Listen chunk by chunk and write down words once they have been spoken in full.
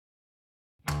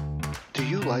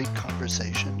you like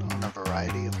conversation on a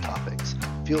variety of topics?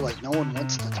 Feel like no one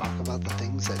wants to talk about the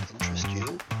things that interest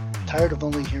you? Tired of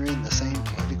only hearing the same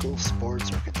political, sports,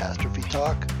 or catastrophe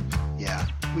talk? Yeah,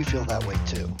 we feel that way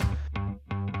too.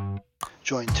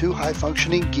 Join two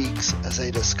high-functioning geeks as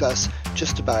they discuss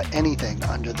just about anything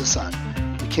under the sun.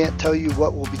 We can't tell you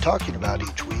what we'll be talking about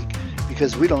each week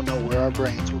because we don't know where our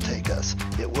brains will take us.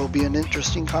 It will be an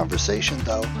interesting conversation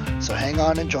though, so hang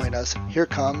on and join us. Here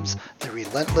comes the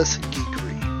Relentless Geekery.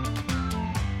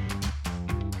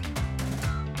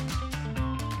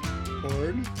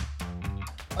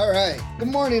 All right. Good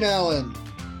morning, Alan.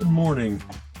 Good morning.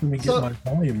 Let me get my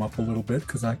volume up a little bit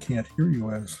because I can't hear you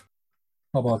as.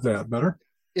 How about that? Better?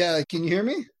 Yeah. Can you hear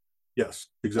me? Yes,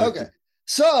 exactly. Okay.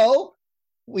 So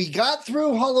we got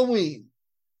through Halloween.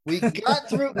 We got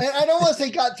through, and I don't want to say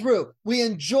got through. We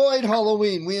enjoyed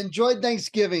Halloween. We enjoyed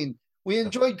Thanksgiving. We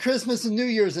enjoyed Christmas and New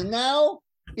Year's. And now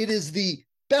it is the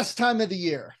best time of the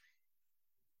year.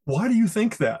 Why do you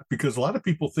think that? Because a lot of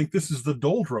people think this is the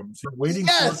doldrums. You're waiting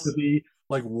for it to be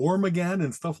like warm again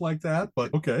and stuff like that.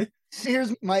 But okay.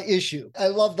 Here's my issue. I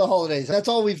love the holidays. That's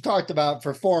all we've talked about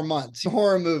for 4 months.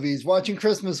 Horror movies, watching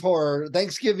Christmas horror,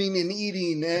 Thanksgiving and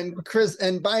eating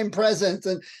and buying presents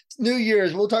and New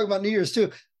Year's. We'll talk about New Year's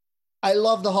too. I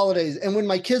love the holidays. And when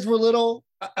my kids were little,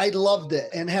 I loved it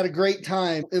and had a great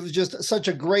time. It was just such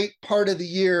a great part of the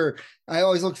year. I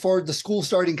always look forward to school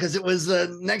starting because it was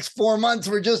the next 4 months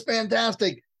were just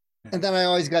fantastic. And then I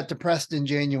always got depressed in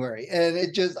January and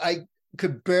I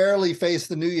could barely face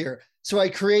the new year. So I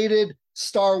created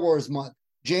Star Wars month.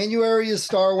 January is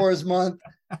Star Wars month.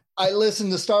 I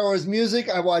listen to Star Wars music.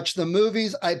 I watch the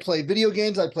movies. I play video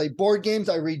games. I play board games.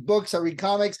 I read books. I read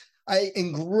comics. I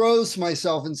engross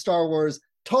myself in Star Wars.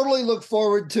 Totally look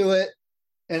forward to it.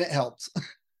 And it helps.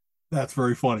 That's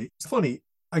very funny. It's funny.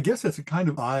 I guess it's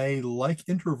I like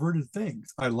introverted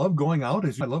things. I love going out.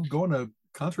 I love going to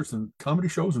concerts and comedy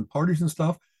shows and parties and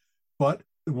stuff. But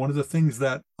one of the things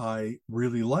that I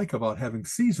really like about having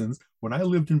seasons, when I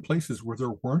lived in places where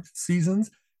there weren't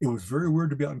seasons, it was very weird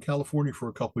to be out in California for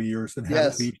a couple of years and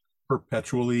have it be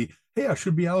perpetually, hey, I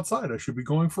should be outside. I should be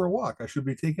going for a walk. I should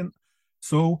be taking.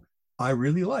 So I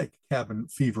really like cabin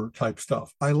fever type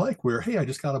stuff. I like where, hey, I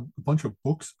just got a bunch of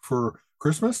books for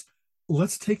Christmas.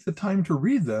 Let's take the time to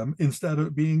read them instead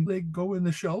of being, they go in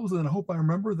the shelves and I hope I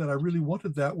remember that I really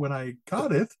wanted that when I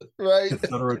got it, right, et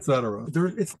cetera, et cetera.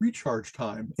 It's recharge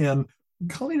time. And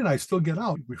Colleen and I still get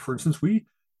out. For instance, we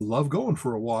love going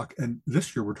for a walk. And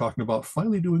this year we're talking about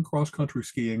finally doing cross-country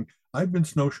skiing. I've been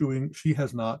snowshoeing. She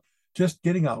has not. Just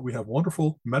getting out. We have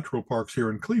wonderful metro parks here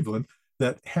in Cleveland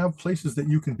that have places that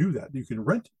you can do that. You can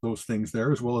rent those things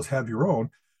there as well as have your own.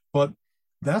 But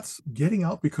that's getting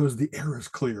out because the air is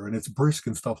clear and it's brisk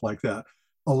and stuff like that.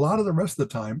 A lot of the rest of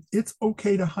the time, it's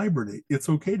okay to hibernate. It's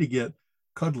okay to get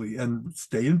cuddly and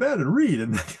stay in bed and read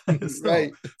and that kind of stuff.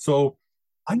 Right. So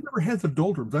I never had the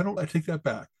doldrums. I take that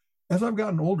back. As I've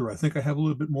gotten older, I think I have a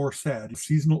little bit more SAD,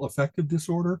 seasonal affective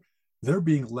disorder. There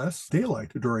being less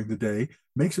daylight during the day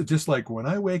makes it just like when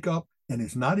I wake up and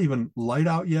it's not even light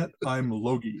out yet, I'm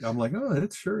logy. I'm like, oh,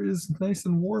 it sure is nice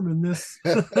and warm in this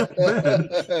bed.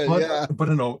 But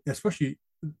you know, especially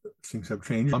things have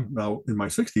changed. I'm now in my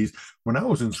 60s. When I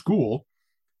was in school,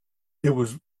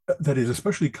 that is,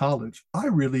 especially college, I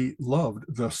really loved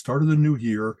the start of the new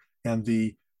year and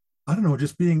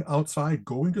just being outside,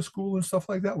 going to school and stuff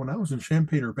like that. When I was in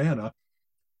Champaign-Urbana,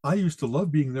 I used to love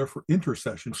being there for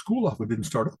intersession. School often didn't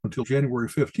start up until January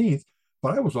 15th,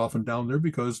 but I was often down there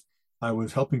because I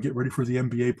was helping get ready for the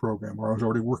MBA program, or I was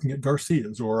already working at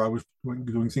Garcia's, or I was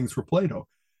doing things for Plato.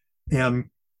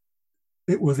 And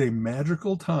it was a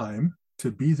magical time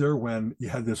to be there when you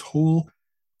had this whole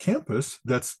campus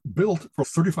that's built for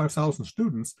 35,000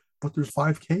 students, but there's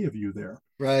 5K of you there.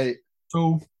 Right.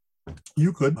 So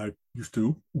I used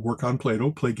to work on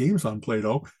Plato, play games on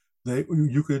Plato.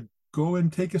 You could go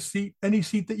and take a seat, any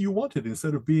seat that you wanted,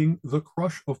 instead of being the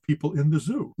crush of people in the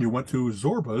zoo. You went to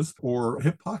Zorba's or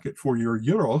Hip Pocket for your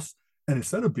gyros, and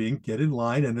instead of being get in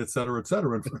line and et cetera,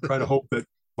 and try to hope that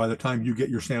by the time you get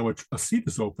your sandwich, a seat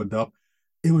is opened up.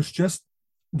 It was just,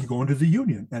 you go into the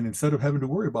Union, and instead of having to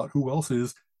worry about who else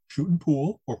is shooting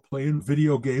pool or playing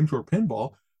video games or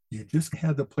pinball, you just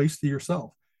had the place to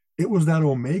yourself. It was that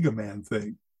Omega Man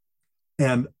thing.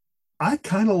 And I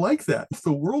kind of like that. If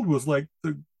the world was like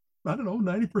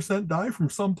 90% die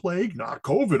from some plague, not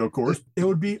COVID, of course, it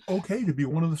would be okay to be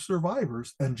one of the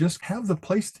survivors and just have the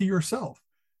place to yourself.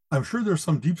 I'm sure there's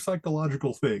some deep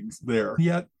psychological things there.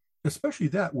 Yet, especially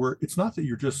that where it's not that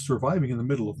you're just surviving in the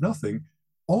middle of nothing.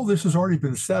 All this has already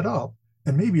been set up.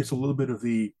 And maybe it's a little bit of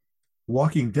the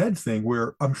Walking Dead thing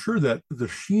where I'm sure that the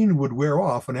sheen would wear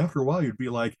off, and after a while you'd be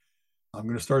like, I'm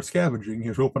going to start scavenging.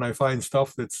 Here's hoping I find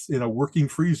stuff that's in a working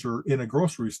freezer in a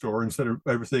grocery store instead of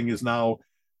everything is now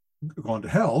gone to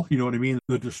hell. You know what I mean?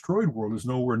 The destroyed world is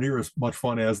nowhere near as much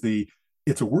fun as the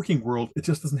it's a working world. It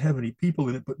just doesn't have any people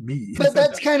in it but me. But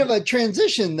that's kind of a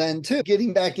transition then too,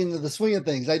 getting back into the swing of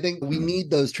things. I think we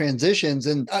need those transitions.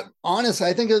 And honestly,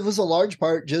 I think it was a large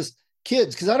part just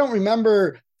kids, because I don't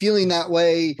remember feeling that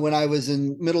way when I was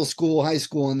in middle school, high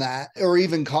school, and that, or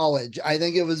even college. I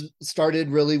think it was started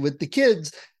really with the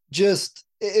kids. Just,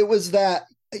 it was that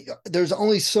there's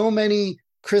only so many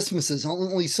Christmases,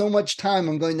 only so much time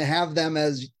I'm going to have them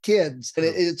as kids. And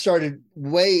it started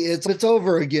it's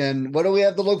over again. What do we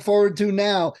have to look forward to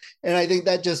now? And I think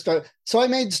that just started. So I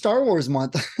made Star Wars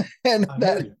month. And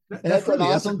that's an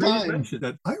awesome time.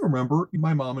 That I remember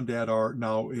my mom and dad are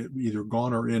now either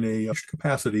gone or in a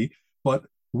capacity, but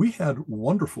we had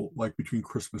wonderful, like between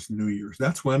Christmas and New Year's.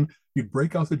 That's when you'd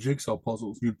break out the jigsaw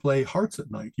puzzles. You'd play hearts at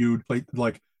night. You'd play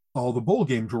like all the bowl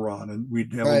games were on, and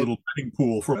we'd have a little betting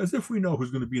pool for as if we know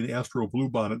who's going to be in the Astro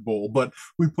Bluebonnet Bowl. But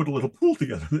we put a little pool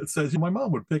together that says my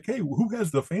mom would pick, hey, who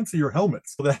has the fancier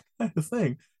helmets? So that kind of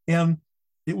thing. And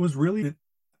it was really,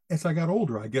 as I got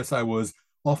older, I guess I was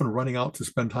often running out to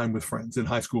spend time with friends in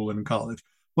high school and in college.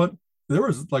 But there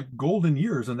was like golden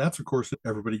years, and that's of course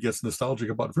everybody gets nostalgic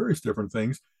about various different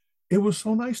things. It was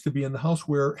so nice to be in the house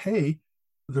where, hey,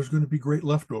 there's going to be great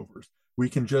leftovers. We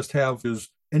can just have is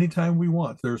anytime we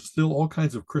want. There's still all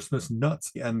kinds of Christmas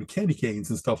nuts and candy canes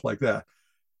and stuff like that.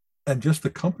 And just the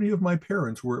company of my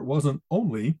parents, where it wasn't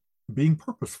only being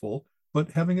purposeful,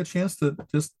 but having a chance to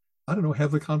just, I don't know,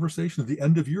 have the conversations, the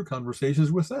end of year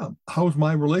conversations with them. How's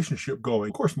my relationship going?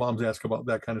 Of course, moms ask about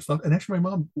that kind of stuff. And actually, my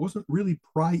mom wasn't really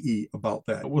pry-y about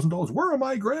that. It wasn't always, where are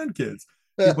my grandkids?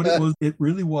 But it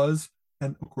really was.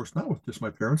 And of course, not with just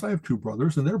my parents. I have two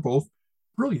brothers, and they're both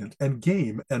brilliant and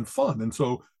game and fun. And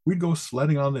so we'd go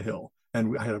sledding on the hill.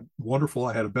 And I had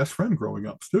a best friend growing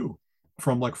up too,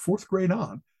 from like fourth grade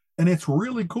on. And it's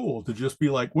really cool to just be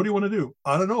like, what do you want to do?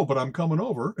 I don't know, but I'm coming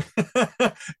over.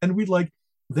 And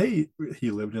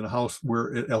he lived in a house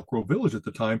where at Elk Grove Village at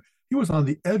the time, he was on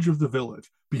the edge of the village.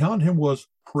 Beyond him was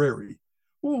prairie.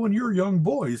 Well, when you're young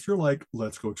boys, you're like,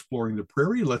 let's go exploring the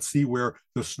prairie. Let's see where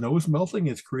the snow is melting.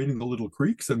 It's creating the little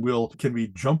creeks. And can we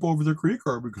jump over the creek,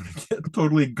 or are we going to get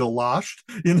totally galoshed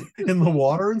in the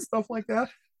water and stuff like that?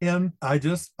 And I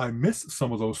miss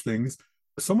some of those things.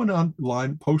 Someone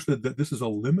online posted that this is a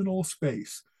liminal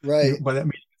space. Right. By that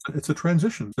means it's a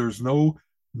transition. There's no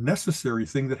necessary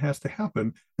thing that has to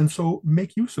happen. And so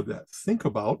make use of that. Think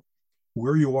about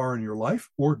where you are in your life,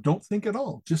 or don't think at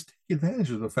all. Just take advantage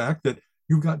of the fact that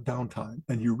you've got downtime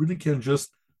and you really can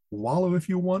just wallow if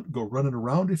you want, go running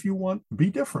around if you want, be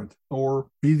different or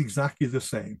be exactly the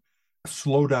same.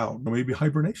 Slow down. Maybe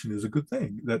hibernation is a good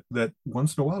thing, that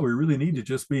once in a while we really need to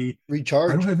just be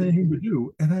recharged. I don't have anything to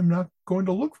do, and I'm not going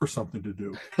to look for something to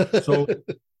do. So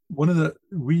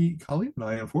Colleen and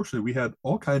I, unfortunately, we had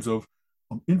all kinds of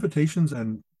invitations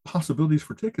and possibilities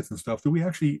for tickets and stuff that we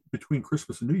actually, between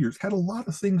Christmas and New Year's, had a lot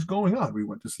of things going on. We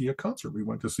went to see a concert. We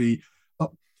went to see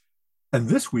and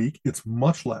this week, it's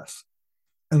much less.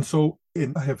 And so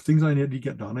I have things I need to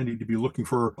get done. I need to be looking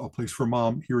for a place for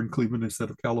mom here in Cleveland instead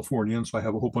of California. And so I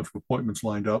have a whole bunch of appointments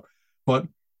lined up. But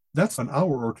that's an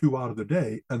hour or two out of the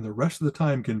day. And the rest of the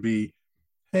time can be,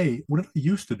 hey, what did I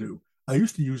used to do? I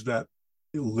used to use that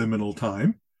liminal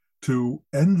time to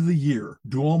end the year,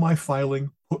 do all my filing,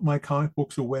 put my comic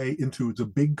books away into the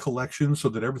big collection so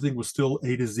that everything was still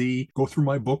A to Z, go through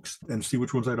my books and see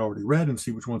which ones I'd already read and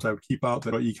see which ones I would keep out,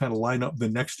 that you kind of line up the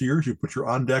next years, you put your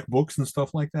on deck books and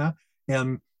stuff like that.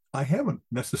 And I haven't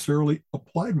necessarily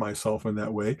applied myself in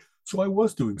that way. So I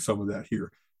was doing some of that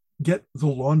here. Get the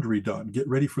laundry done, get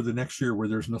ready for the next year where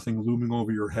there's nothing looming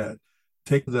over your head.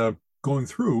 Take the going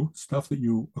through stuff that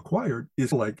you acquired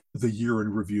is like the year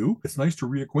in review. It's nice to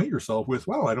reacquaint yourself with,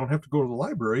 wow, I don't have to go to the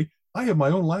library. I have my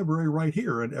own library right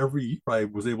here. And every year I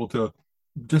was able to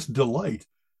just delight.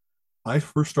 I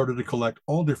first started to collect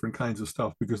all different kinds of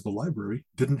stuff because the library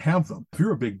didn't have them. If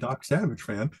you're a big Doc Savage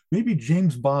fan, maybe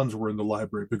James Bonds were in the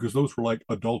library because those were like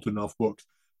adult enough books.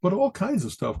 But all kinds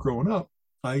of stuff growing up,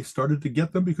 I started to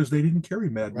get them because they didn't carry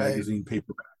Mad Magazine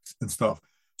paperbacks and stuff.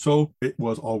 So it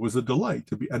was always a delight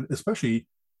to be, and especially,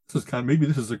 maybe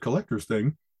this is a collector's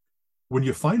thing. When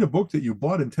you find a book that you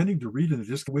bought intending to read and it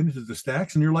just went into the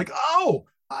stacks and you're like, oh,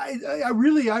 I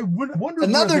would wonder.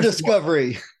 Another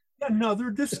discovery. Another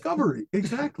discovery.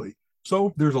 Exactly.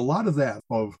 So there's a lot of that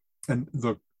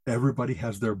everybody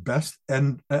has their best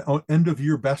end of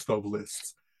year best of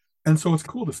lists. And so it's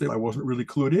cool to say I wasn't really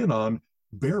clued in on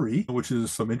Barry, which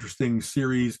is some interesting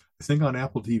series, I think on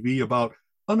Apple TV, about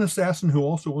an assassin who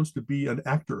also wants to be an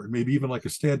actor and maybe even like a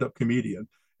stand-up comedian.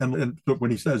 And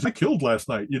when he says, I killed last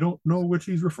night, you don't know which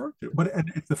he's referring to. But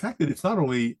and it's the fact that it's not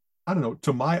only, I don't know,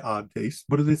 to my odd taste,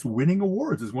 but it's winning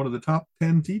awards. It's one of the top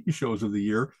 10 TV shows of the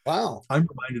year. Wow. I'm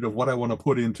reminded of what I want to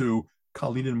put into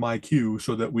Colleen and my queue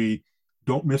so that we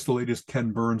don't miss the latest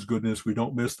Ken Burns goodness. We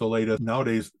don't miss the latest.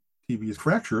 Nowadays, TV is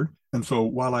fractured. And so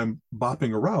while I'm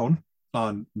bopping around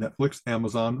on Netflix,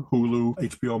 Amazon, Hulu,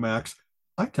 HBO Max,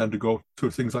 I tend to go to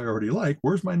things I already like.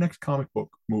 Where's my next comic book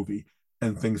movie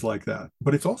and things like that?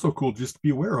 But it's also cool just to be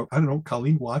aware of. I don't know.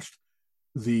 Colleen watched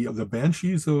the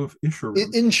Banshees of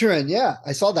Inisherin. Inisherin, yeah,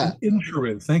 I saw that.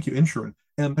 Inisherin, thank you, Inisherin.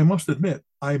 And I must admit,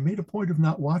 I made a point of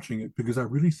not watching it because I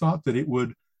really thought that it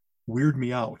would weird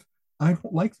me out. I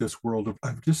don't like this world of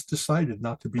I've just decided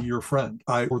not to be your friend.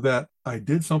 Or that I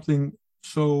did something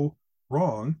so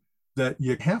wrong that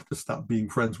you have to stop being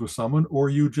friends with someone, or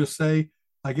you just say,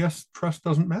 I guess trust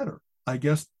doesn't matter. I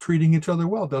guess treating each other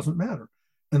well doesn't matter.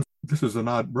 And this is an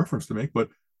odd reference to make, but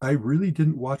I really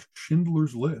didn't watch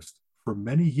Schindler's List for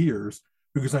many years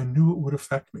because I knew it would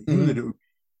affect me. I knew that it would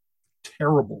be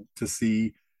terrible to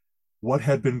see what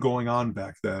had been going on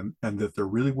back then, and that there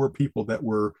really were people that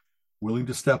were willing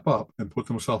to step up and put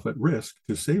themselves at risk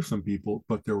to save some people.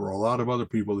 But there were a lot of other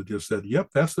people that just said, yep,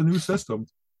 that's the new system.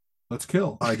 Let's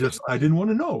kill. I didn't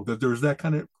want to know that there's that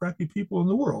kind of crappy people in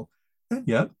the world. And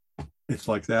yet it's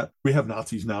like that. We have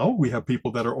Nazis now. We have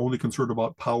people that are only concerned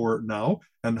about power now.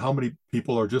 And how many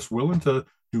people are just willing to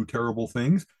do terrible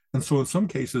things? And so in some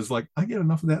cases, like I get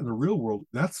enough of that in the real world.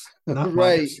 That's not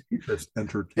right. My safest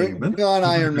entertainment. Bring on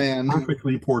Iron Man.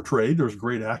 Perfectly portrayed. There's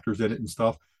great actors in it and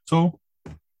stuff. So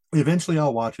eventually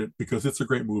I'll watch it because it's a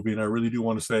great movie. And I really do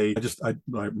want to say,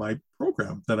 my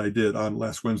program that I did on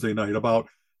last Wednesday night about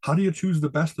how do you choose the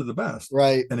best of the best?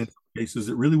 Right. And in some cases,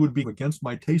 it really would be against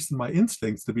my taste and my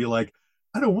instincts to be like,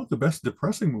 I don't want the best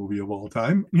depressing movie of all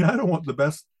time. I don't want the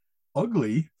best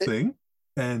ugly thing.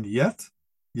 And yet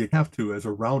you have to, as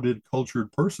a rounded,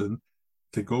 cultured person,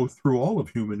 to go through all of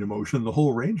human emotion, the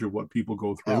whole range of what people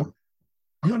go through. Yeah.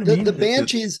 You know what I mean? The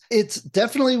Banshees, it's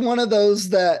definitely one of those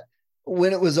that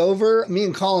when it was over, me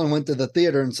and Colin went to the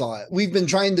theater and saw it. We've been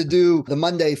trying to do the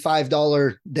Monday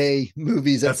 $5 day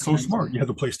movies. That's so smart. You have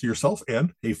the place to yourself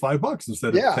and pay $5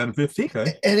 instead of 10, 15.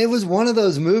 Okay. And it was one of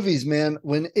those movies, man,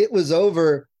 when it was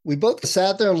over, we both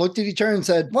sat there and looked at each other and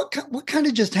said, what kind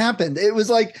of just happened? It was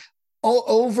like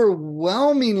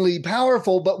overwhelmingly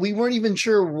powerful, but we weren't even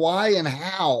sure why and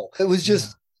how. It was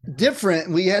just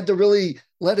different. We had to really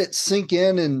let it sink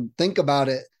in and think about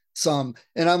it some.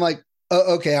 And I'm like,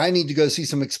 okay, I need to go see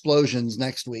some explosions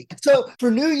next week. So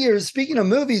for New Year's, speaking of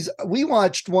movies, we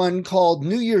watched one called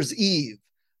New Year's Eve,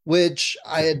 which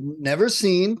I had never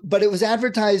seen, but it was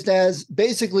advertised as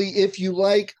basically, if you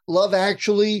like Love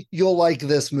Actually, you'll like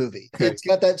this movie. Okay. It's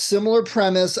got that similar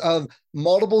premise of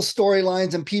multiple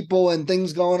storylines and people and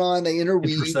things going on. They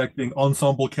interweave. Intersecting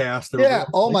ensemble cast. Yeah.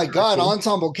 Oh my God. Cool.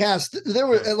 Ensemble cast. There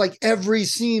were like every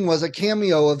scene was a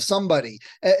cameo of somebody.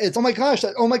 It's, oh my gosh.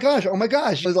 Oh my gosh. Oh my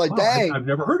gosh. It was like, dang. I've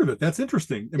never heard of it. That's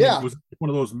interesting. I mean, it was one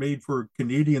of those made for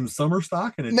Canadian summer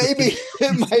stock. And maybe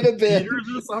it might have been.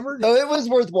 In the summer. So it was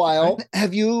worthwhile. Right.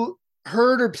 Have you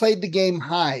heard or played the game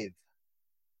Hive?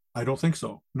 I don't think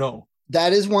so. No.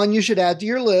 That is one you should add to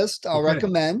your list. I'll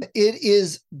recommend. It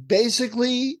is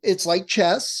basically, it's like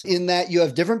chess in that you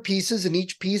have different pieces and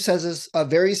each piece has a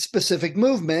very specific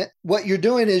movement. What you're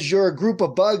doing is you're a group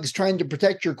of bugs trying to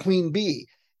protect your queen bee.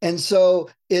 And so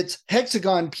it's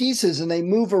hexagon pieces and they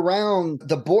move around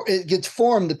the board. It gets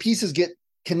formed. The pieces get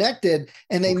connected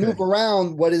and they move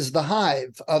around what is the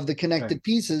hive of the connected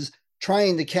pieces,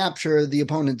 trying to capture the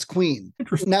opponent's queen.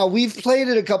 Now, we've played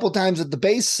it a couple times at the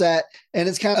base set, and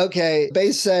it's kind of, okay,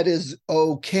 base set is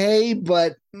okay,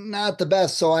 but not the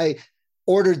best. So I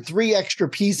ordered 3 extra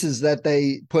pieces that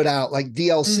they put out, like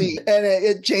DLC, and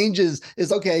it changes.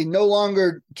 It's okay, no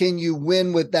longer can you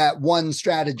win with that one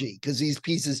strategy because these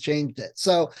pieces changed it.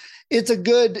 So it's a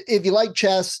good, if you like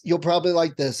chess, you'll probably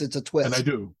like this. It's a twist. And I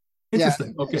do.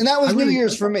 Interesting. Okay. And that was New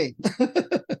Year's for me.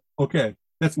 Okay.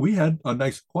 We had a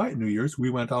nice quiet New Year's.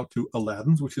 We went out to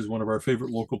Aladdin's, which is one of our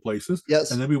favorite local places. Yes.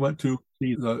 And then we went to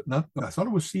I thought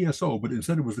it was CSO, but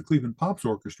instead it was the Cleveland Pops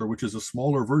Orchestra, which is a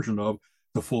smaller version of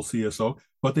the full CSO,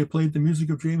 but they played the music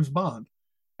of James Bond.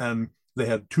 And they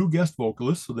had 2 guest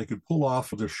vocalists, so they could pull off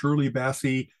the Shirley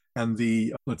Bassey and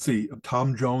the,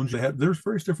 Tom Jones. There's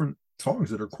various different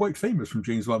songs that are quite famous from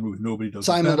James Bond movies. Nobody does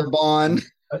Simon Le Bon.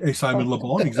 Simon Le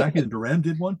Bon, exactly. And Duran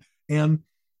did one. And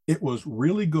it was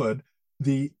really good.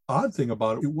 the odd thing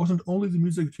about it, it wasn't only the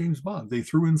music of James Bond. They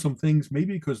threw in some things,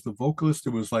 maybe because the vocalist,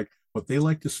 it was like what they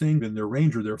like to sing in their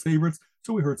range or their favorites.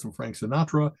 So we heard some Frank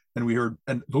Sinatra, and we heard,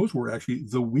 and those were actually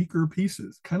the weaker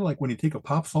pieces. Kind of like when you take a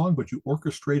pop song, but you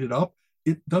orchestrate it up,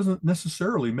 it doesn't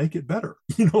necessarily make it better.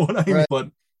 You know what I mean? Right. But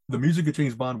the music of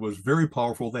James Bond was very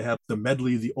powerful. They had the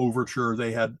medley, the overture,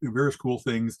 they had various cool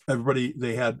things. Everybody,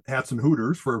 they had hats and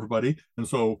hooters for everybody. And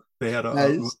so they had a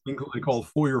Nice. thing they called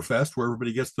Foyer Fest, where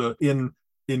everybody gets to,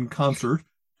 in concert,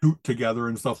 hoot together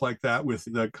and stuff like that, with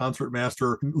the concert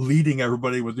master leading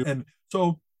everybody with, and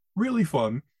so really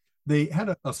fun. They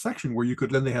had a section where you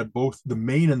could, then they had both the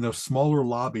main and the smaller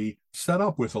lobby set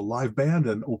up with a live band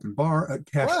and open bar, a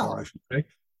cash bar, I Wow. should say.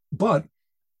 But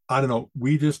I don't know,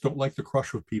 we just don't like the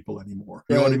crush of people anymore.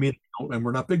 You know what I Right. mean? And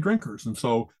we're not big drinkers. And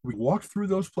so we walked through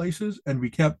those places and we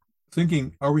kept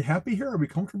thinking, are we happy here? Are we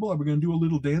comfortable? Are we going to do a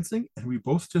little dancing? And we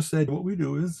both just said, what we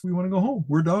do is we want to go home.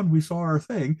 We're done. We saw our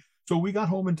thing. So we got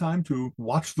home in time to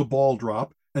watch the ball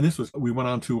drop. And this was, we went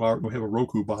on to we have a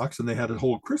Roku box, and they had a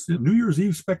whole Christmas, New Year's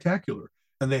Eve spectacular.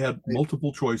 And they had Right.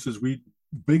 multiple choices.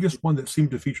 Biggest one that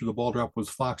seemed to feature the ball drop was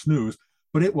Fox News,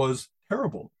 but it was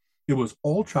terrible. It was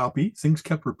all choppy. Things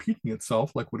kept repeating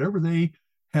itself, like whatever they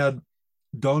had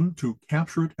done to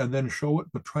capture it and then show it,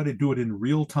 but try to do it in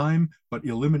real time, but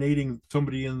eliminating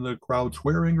somebody in the crowd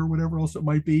swearing or whatever else it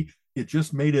might be. It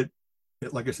just made it,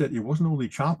 like I said, it wasn't only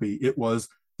choppy, it was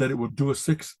that it would do a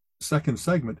 6-second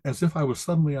segment as if I was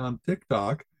suddenly on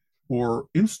TikTok or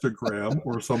Instagram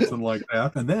or something like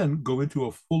that, and then go into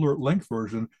a fuller length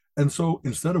version. And so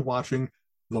instead of watching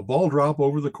the ball drop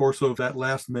over the course of that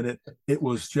last minute, it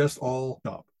was just all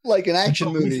up. Like an And action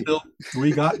so movie.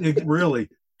 we got it really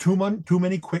too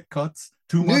many quick cuts,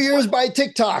 too New much. Year's by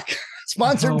TikTok,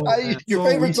 sponsored Oh, by man. your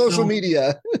So favorite we social still,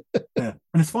 media. yeah.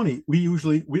 And it's funny, we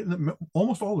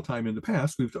almost all the time in the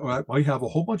past, I have a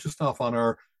whole bunch of stuff on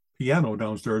our piano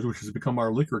downstairs, which has become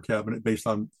our liquor cabinet based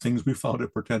on things we found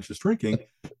at pretentious drinking.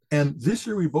 And this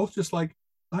year we both just like,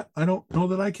 I don't know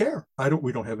that I care.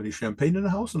 We don't have any champagne in the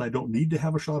house, and I don't need to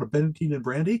have a shot of Benedictine and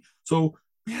brandy. So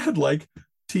we had like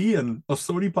tea and a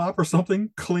sody pop or something,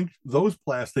 clinked those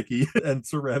plasticky and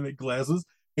ceramic glasses,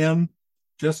 and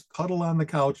just cuddle on the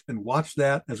couch and watch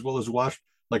that, as well as watch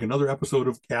like another episode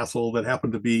of Castle that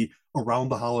happened to be around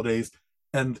the holidays.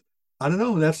 And I don't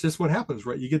know, that's just what happens,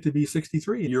 right? You get to be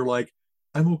 63 and you're like,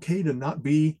 I'm okay to not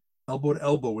be elbow to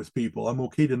elbow with people. I'm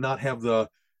okay to not have the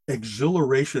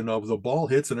exhilaration of the ball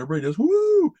hits and everybody does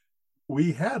woo.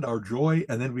 We had our joy,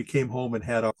 and then we came home and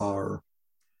had our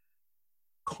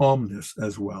calmness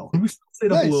as well. And we still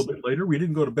stayed up a little Nice. bit later. We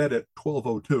didn't go to bed at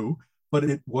 12:02, but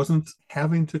it wasn't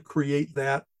having to create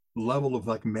that level of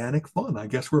like manic fun. I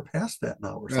guess we're past that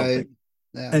now or Right. something.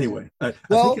 Yeah. Anyway, I think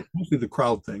Well, it's mostly the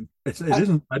crowd thing. It I,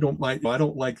 isn't. I don't like I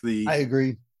the.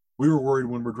 agree. We were worried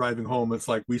when we're driving home. It's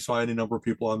like we saw any number of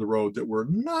people on the road that were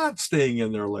not staying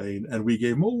in their lane, and we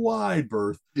gave them a wide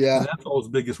berth. And Yeah. that's all his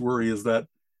biggest worry, is that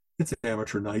it's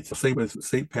amateur night. Same as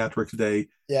St. Patrick's Day.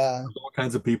 Yeah. There's all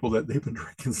kinds of people that they've been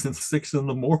drinking since 6 in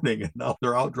the morning, and now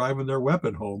they're out driving their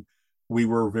weapon home. We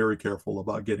were very careful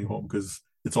about getting home because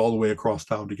it's all the way across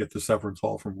town to get to Severance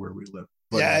Hall from where we live.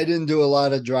 But Yeah. I didn't do a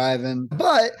lot of driving,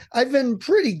 but I've been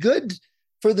pretty good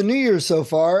for the New Year so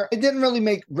far. I didn't really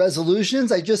make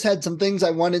resolutions. I just had some things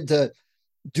I wanted to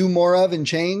do more of and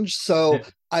change. So yeah.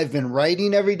 I've been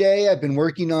writing every day. I've been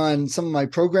working on some of my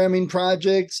programming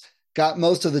projects, got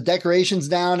most of the decorations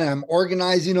down, and I'm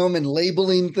organizing them and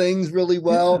labeling things really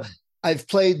well. Yeah. I've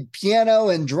played piano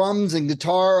and drums and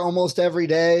guitar almost every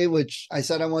day, which I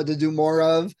said I wanted to do more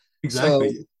of.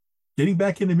 Exactly. So Getting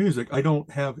back into music, I don't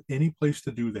have any place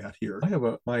to do that here. I have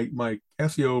my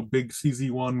Casio big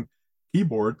CZ1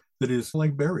 keyboard that is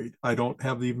like buried. I don't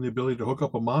have even the ability to hook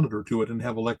up a monitor to it and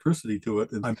have electricity to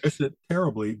it. And I miss it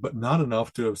terribly, but not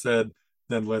enough to have said,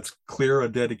 then let's clear a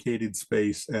dedicated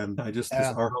space. And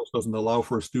yeah. our house doesn't allow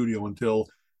for a studio until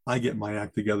I get my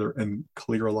act together and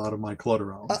clear a lot of my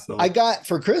clutter out. So I got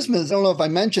for Christmas, I don't know if I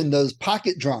mentioned those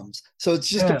pocket drums. So it's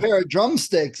just a pair of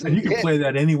drumsticks. And you can play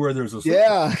that anywhere there's a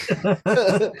yeah.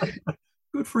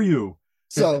 Good for you.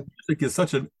 So music is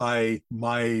such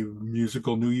my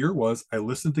musical New Year was I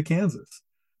listened to Kansas.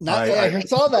 I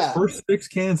saw that. First 6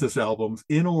 Kansas albums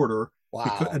in order.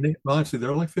 Wow. And honestly,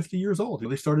 they're like 50 years old.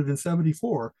 They started in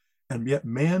 74. And yet,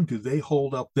 man, do they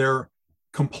hold up. They're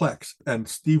complex. And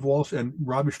Steve Walsh and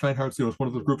Robbie Steinhardt was one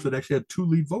of those groups that actually had 2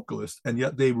 lead vocalists. And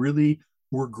yet they really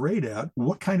were great at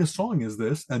what kind of song is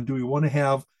this? And do we want to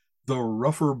have the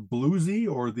rougher bluesy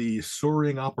or the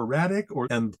soaring operatic?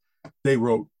 And they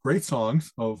wrote great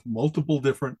songs of multiple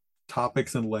different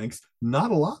topics and lengths.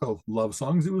 Not a lot of love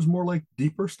songs. It was more like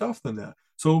deeper stuff than that.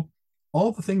 So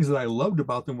all the things that I loved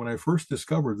about them when I first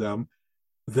discovered them,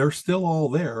 they're still all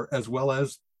there, as well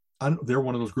as they're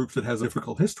one of those groups that has a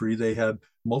difficult history. They had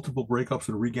multiple breakups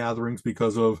and regatherings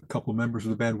because of a couple of members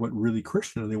of the band went really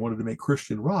Christian and they wanted to make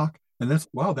Christian rock. And that's,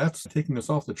 wow, that's taking us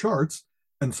off the charts.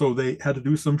 And so they had to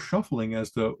do some shuffling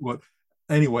as to what,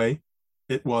 anyway,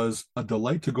 it was a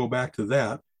delight to go back to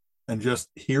that and just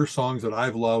hear songs that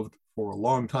I've loved for a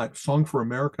long time. Song for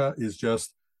America is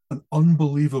just an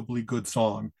unbelievably good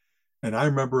song. And I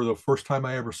remember the first time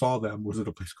I ever saw them was at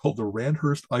a place called the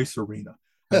Randhurst Ice Arena.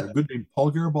 And a good named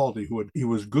Paul Garibaldi, he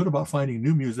was good about finding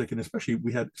new music, and especially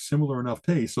we had similar enough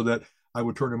taste so that I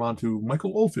would turn him on to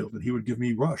Michael Oldfield, and he would give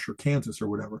me Rush or Kansas or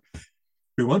whatever.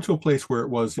 We went to a place where it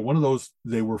was one of those,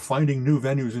 they were finding new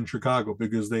venues in Chicago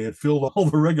because they had filled all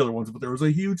the regular ones, but there was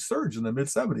a huge surge in the mid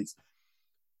 70s.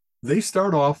 They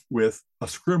start off with a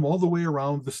scrim all the way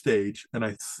around the stage, and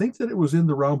I think that it was in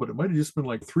the round, but it might have just been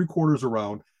like 3/4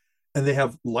 around. And they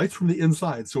have lights from the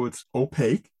inside, so it's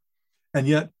opaque. And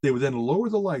yet they would then lower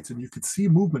the lights and you could see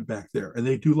movement back there. And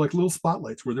they do like little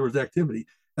spotlights where there was activity.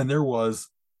 And there was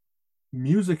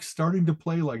music starting to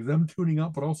play, like them tuning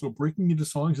up, but also breaking into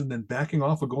songs and then backing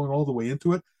off and going all the way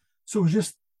into it. So it was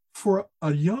just, for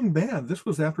a young band, this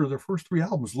was after their first 3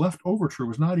 albums. Left Overture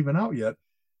was not even out yet.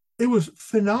 It was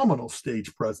phenomenal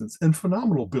stage presence and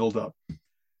phenomenal build-up.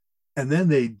 And then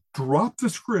they drop the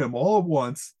scrim all at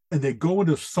once and they go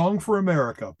into Song for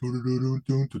America. And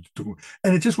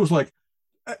it just was like,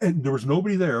 and there was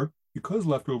nobody there because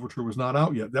Left Overture was not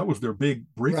out yet. That was their big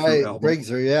breakthrough album.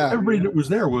 Breakthrough, yeah. Everybody that was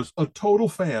there was a total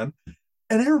fan,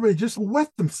 and everybody just wet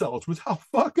themselves with how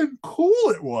fucking cool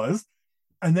it was.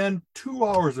 And then 2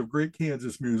 hours of great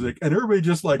Kansas music, and everybody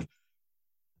just like,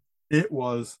 it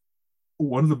was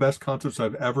one of the best concerts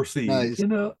I've ever seen. Nice.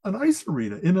 In an ice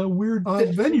arena, in a weird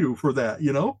venue for that,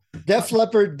 you know? Def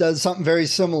Leppard does something very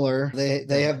similar.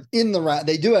 They have in the round,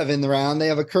 they do have in the round, they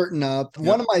have a curtain up. Yeah.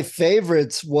 One of my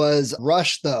favorites was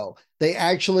Rush, though. They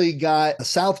actually got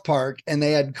South Park and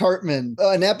they had Cartman.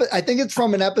 I think it's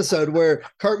from an episode where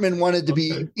Cartman wanted to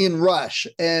be in Rush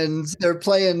and they're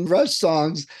playing Rush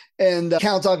songs and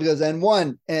counts off. He goes, and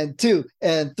 1 and 2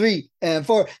 and 3 and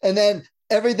 4. And then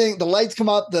everything, the lights come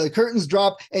up, the curtains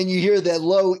drop, and you hear that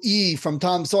low E from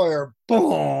Tom Sawyer. Boom!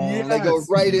 Yes. They go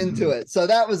right into it. So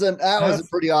that was a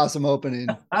pretty awesome opening.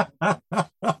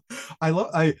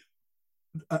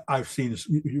 I've seen,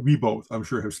 we both, I'm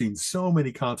sure, have seen so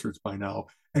many concerts by now.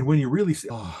 And when you really see,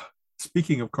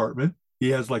 speaking of Cartman,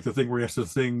 he has like the thing where he has to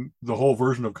sing the whole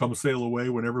version of Come Sail Away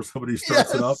whenever somebody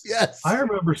starts it up. Yes. I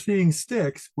remember seeing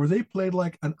Styx where they played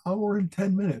like an hour and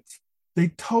 10 minutes. They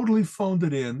totally phoned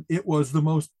it in. It was the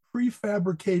most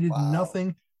prefabricated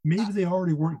nothing. Maybe they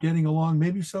already weren't getting along.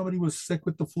 Maybe somebody was sick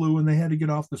with the flu and they had to get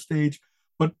off the stage.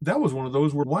 But that was one of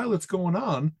those where while it's going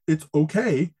on, it's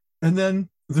okay. And then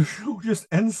the show just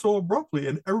ends so abruptly.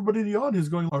 And everybody in the audience is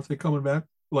going, aren't they coming back?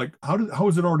 Like, how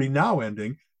is it already now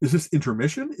ending? Is this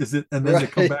intermission? Is it? And then they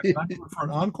come back for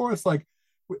an encore. It's like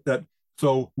that.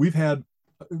 So we've had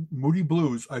Moody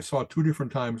Blues. I saw 2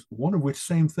 different times, one of which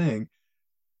same thing.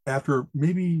 After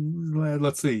maybe,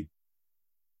 let's see,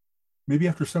 maybe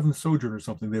after Seventh Sojourn or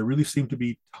something, they really seemed to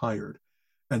be tired.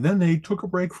 And then they took a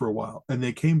break for a while and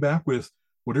they came back with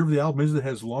whatever the album is that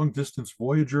has Long Distance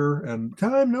Voyager and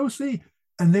Time No See.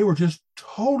 And they were just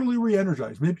totally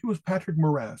re-energized. Maybe it was Patrick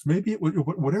Moraz. Maybe it was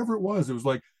whatever it was. It was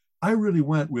like, I really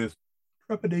went with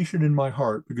trepidation in my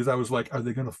heart because I was like, are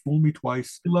they going to fool me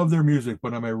twice? I love their music,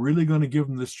 but am I really going to give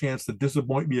them this chance to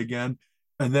disappoint me again?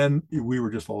 And then we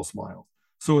were just all smiles.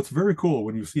 So it's very cool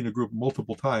when you've seen a group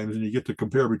multiple times and you get to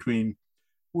compare between,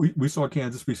 we saw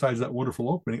Kansas besides that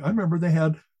wonderful opening. I remember they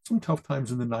had some tough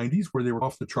times in the 90s where they were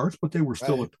off the charts, but they were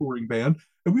still a touring band.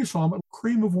 And we saw them at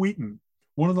Cream of Wheaton,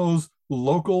 one of those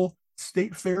local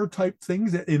state fair type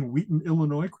things in Wheaton,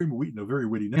 Illinois. Cream of Wheaton, a very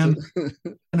witty name.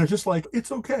 And it's just like,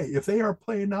 it's okay. If they are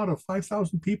playing out of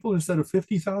 5,000 people instead of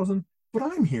 50,000, but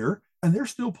I'm here and they're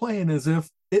still playing as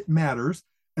if it matters.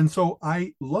 And so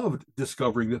I loved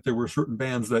discovering that there were certain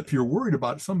bands that if you're worried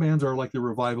about it, some bands are like the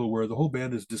Revival where the whole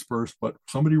band is dispersed, but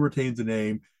somebody retains the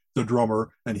name, the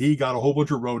drummer, and he got a whole bunch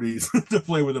of roadies to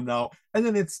play with him now. And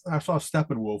then I saw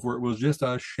Steppenwolf where it was just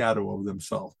a shadow of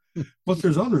themselves. But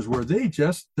there's others where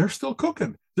they're still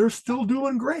cooking. They're still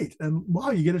doing great. And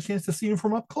wow, you get a chance to see them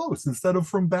from up close instead of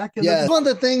from back in. Yeah, one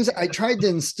of the things I tried to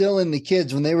instill in the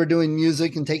kids when they were doing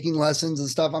music and taking lessons and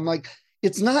stuff, I'm like,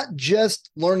 it's not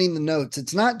just learning the notes.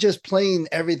 It's not just playing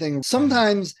everything.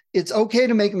 Sometimes it's okay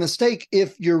to make a mistake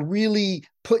if you're really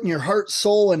putting your heart,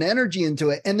 soul, and energy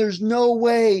into it. And there's no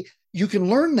way you can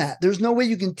learn that. There's no way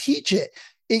you can teach it.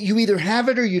 You either have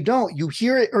it or you don't. You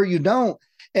hear it or you don't.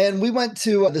 And we went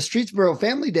to the Streetsboro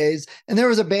Family Days, and there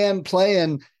was a band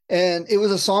playing, and it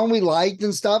was a song we liked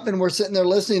and stuff. And we're sitting there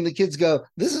listening. The kids go,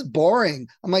 "This is boring."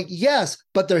 I'm like, "Yes,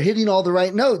 but they're hitting all the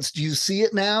right notes. Do you see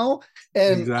it now?"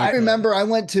 And Exactly. I remember I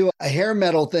went to a hair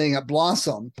metal thing at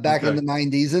Blossom back in the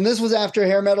 90s. And this was after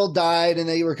hair metal died and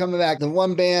they were coming back. The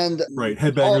one band. Right.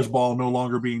 Headbangers Ball no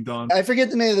longer being done. I forget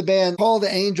the name of the band, Call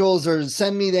the Angels or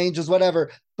Send Me the Angels,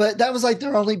 whatever. But that was like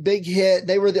their only big hit.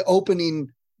 They were the opening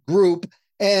group.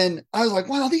 And I was like,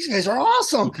 wow, these guys are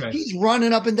awesome. Okay. He's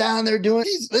running up and down there doing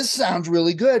this sounds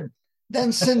really good.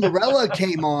 Then Cinderella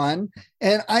came on,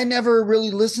 and I never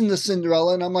really listened to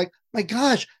Cinderella. And I'm like, my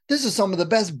gosh, this is some of the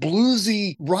best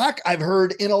bluesy rock I've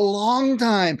heard in a long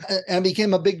time. And I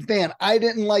became a big fan. I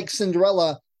didn't like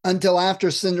Cinderella until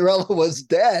after Cinderella was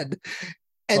dead.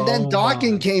 And then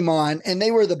Dokken came on, and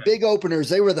they were the big openers.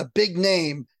 They were the big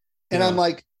name. And I'm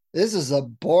like, this is a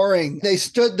boring. They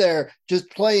stood there just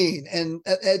playing, and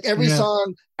at every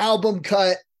song, album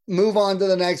cut, move on to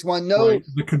the next one. No,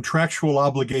 the contractual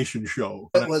obligation show.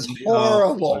 It was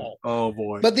horrible. Oh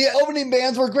boy. But the opening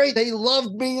bands were great. They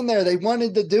loved being there. They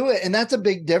wanted to do it. And that's a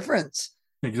big difference.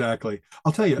 Exactly.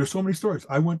 I'll tell you, there's so many stories.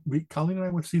 Colleen and I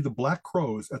went to see the Black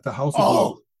Crowes at the House of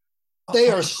Blues. They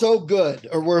are so good,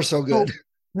 or were so good.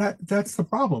 That's the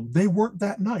problem. They weren't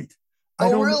that night. I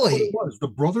don't know what it was. The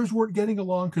brothers weren't getting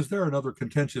along because they're another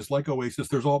contentious, like Oasis.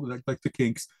 There's all like the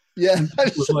Kinks. Yeah.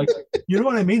 It was like, you know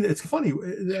what I mean? It's funny.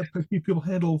 People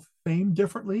handle fame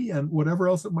differently and whatever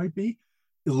else it might be.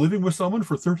 Living with someone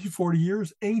for 30, 40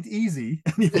 years ain't easy.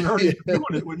 And you were already doing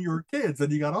it when you were kids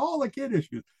and you got all the kid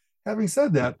issues. Having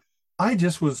said that, I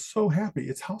just was so happy.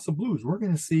 It's House of Blues. We're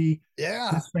going to see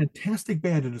this fantastic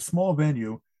band in a small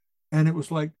venue. And it was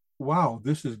like, wow,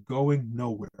 this is going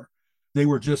nowhere. They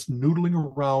were just noodling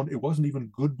around. It wasn't even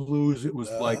good blues. It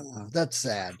was like that's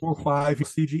sad. 4 or 5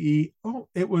 CGE. Oh,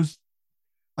 it was.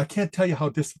 I can't tell you how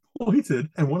disappointed.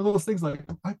 And one of those things, like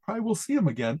I probably will see them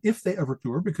again if they ever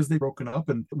tour, because they've broken up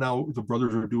and now the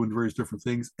brothers are doing various different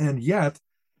things. And yet,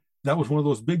 that was one of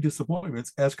those big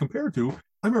disappointments as compared to.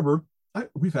 I remember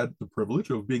we've had the privilege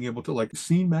of being able to like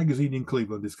Scene magazine in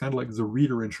Cleveland. It's kind of like the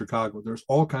Reader in Chicago. There's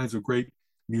all kinds of great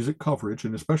music coverage,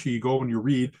 and especially you go and you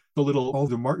read all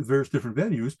the various different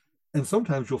venues, and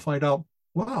sometimes you'll find out,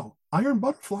 wow, Iron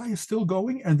Butterfly is still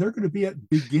going, and they're going to be at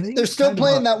beginning. They're still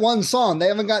playing that one song. They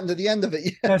haven't gotten to the end of it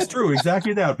yet. That's true,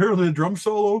 exactly that. Apparently the drum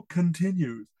solo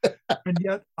continues. And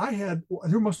yet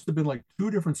there must have been like 2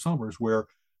 different summers where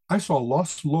I saw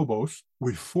Los Lobos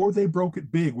before they broke it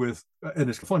big with, and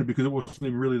it's funny because it wasn't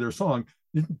even really their song.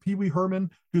 Didn't Pee Wee Herman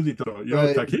do the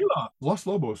Tequila? Los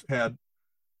Lobos had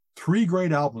 3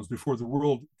 great albums before the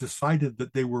world decided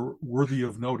that they were worthy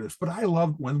of notice. But I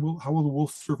loved How Will the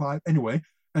Wolf Survive? Anyway,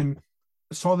 and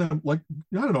saw them like,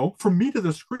 I don't know, from me to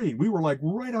the screen. We were like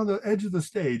right on the edge of the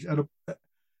stage and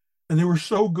they were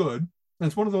so good. And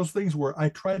it's one of those things where I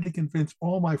tried to convince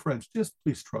all my friends, just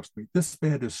please trust me. This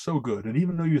band is so good. And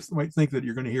even though you might think that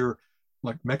you're going to hear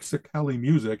like Mexicali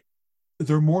music,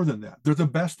 they're more than that. They're the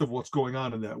best of what's going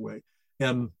on in that way.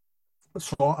 And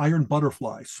saw Iron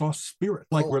Butterfly, saw Spirit.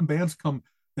 Like when bands come,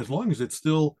 as long as it's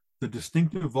still the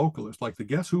distinctive vocalist, like the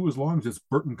Guess Who, as long as it's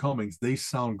Burton Cummings, they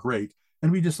sound great.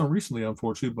 And we just recently,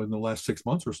 unfortunately, in the last 6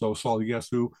 months or so, saw the Guess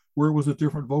Who, where it was a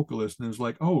different vocalist. And it was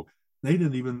like, oh, they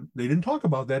didn't talk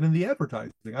about that in the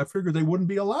advertising. I figured they wouldn't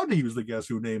be allowed to use the Guess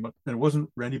Who name. And it wasn't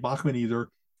Randy Bachman either.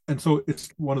 And so it's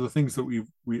one of the things that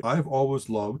I've always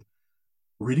loved,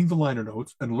 reading the liner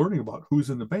notes and learning about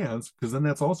who's in the bands, because then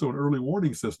that's also an early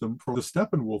warning system for the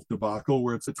Steppenwolf debacle,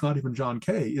 where it's not even John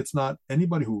Kay. It's not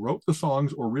anybody who wrote the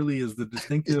songs or really is the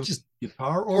distinctive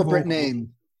guitar or corporate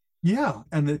name. Yeah,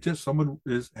 and it just someone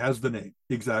has the name.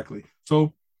 Exactly.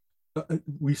 So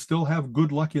we still have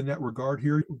good luck in that regard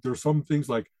here. There's some things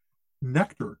like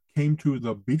Nectar came to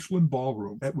the Beachland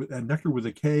Ballroom, and Nectar with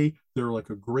a K. They're like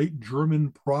a great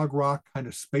German prog rock, kind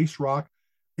of space rock.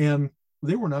 And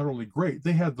they were not only great,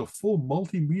 they had the full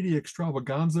multimedia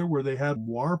extravaganza where they had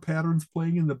noir patterns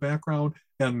playing in the background,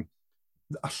 and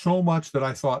so much that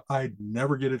I thought I'd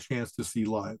never get a chance to see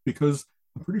live, because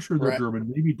I'm pretty sure they're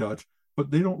German, maybe Dutch,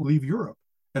 but they don't leave Europe.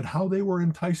 And how they were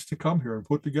enticed to come here and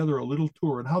put together a little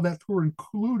tour, and how that tour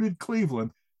included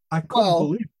Cleveland, I couldn't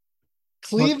believe it.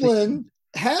 Cleveland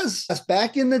has,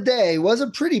 back in the day, was a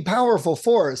pretty powerful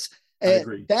force. And I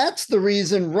agree. That's the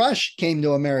reason Rush came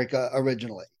to America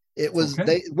originally. It was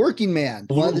Working Man.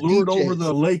 Lured over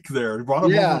the lake there. Brought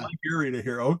him over the lake area to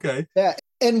here. Okay. Yeah.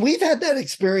 And we've had that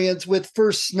experience with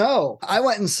First Snow. I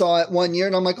went and saw it one year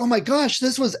and I'm like, oh my gosh,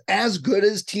 this was as good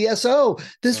as TSO.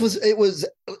 It was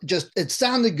just, it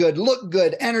sounded good, looked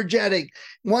good, energetic,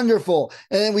 wonderful.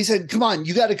 And then we said, come on,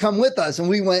 you got to come with us. And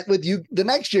we went with you the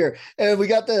next year. And we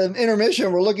got the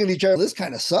intermission. We're looking at each other. This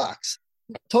kind of sucks.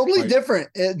 Totally different.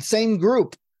 Same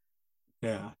group.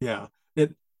 Yeah. Yeah.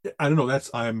 I don't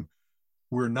know.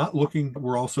 We're not looking,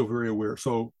 we're also very aware.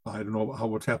 So I don't know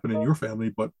what's happened in your family,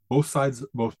 but both sides,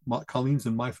 Colleen's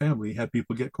and my family had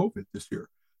people get COVID this year.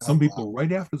 Some people right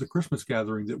after the Christmas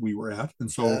gathering that we were at. And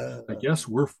so I guess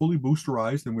we're fully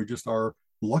boosterized and we just are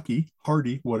lucky,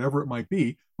 hardy, whatever it might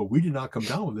be, but we did not come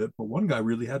down with it. But one guy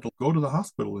really had to go to the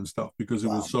hospital and stuff because it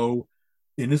was so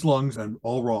in his lungs and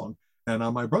all wrong. And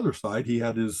on my brother's side, he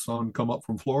had his son come up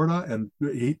from Florida, and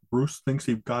Bruce thinks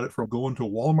he got it from going to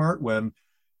Walmart when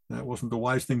that wasn't the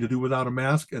wise thing to do without a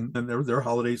mask. And then their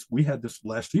holidays, we had this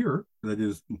last year, that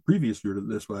is the previous year to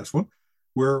this last one,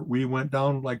 where we went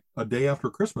down like a day after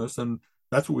Christmas. And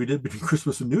that's what we did between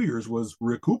Christmas and New Year's was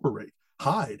recuperate,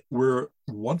 hide. The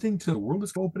world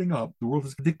is opening up. The world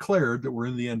has declared that we're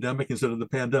in the endemic instead of the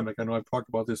pandemic. I know I've talked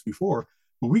about this before,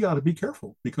 but we got to be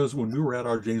careful because when we were at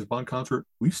our James Bond concert,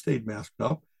 we stayed masked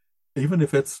up. Even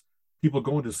if it's people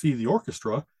going to see the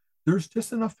orchestra, there's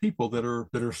just enough people that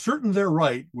are certain they're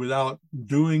right without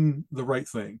doing the right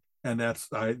thing. And that's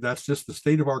just the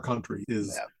state of our country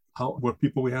is what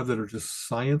people we have that are just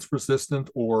science resistant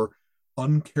or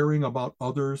uncaring about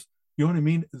others. You know what I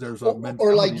mean? There's a mentality.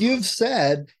 Or like you've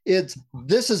said,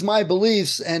 this is my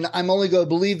beliefs and I'm only going to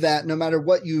believe that no matter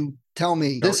what you tell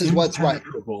me. This is what's right.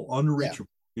 Unreachable.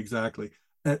 Yeah. Exactly.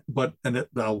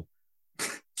 Now,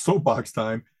 soapbox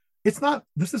time.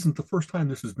 This isn't the first time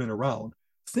this has been around.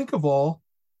 Think of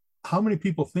how many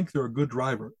people think they're a good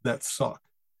driver that suck,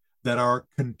 that are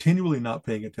continually not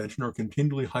paying attention or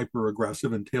continually hyper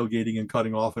aggressive and tailgating and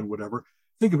cutting off and whatever.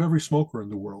 Think of every smoker in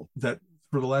the world that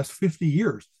for the last 50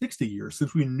 years, 60 years,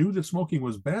 since we knew that smoking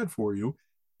was bad for you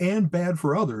and bad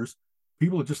for others,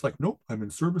 people are just like, nope, I'm in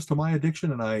service to my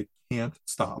addiction and I can't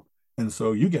stop. And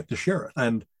so you get to share it.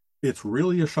 And it's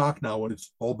really a shock now when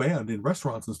it's all banned in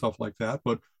restaurants and stuff like that.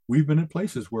 But we've been at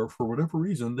places where for whatever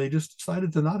reason, they just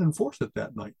decided to not enforce it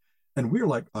that night. And we're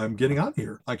like, I'm getting out of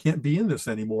here. I can't be in this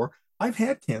anymore. I've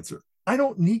had cancer. I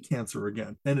don't need cancer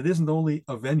again. And it isn't only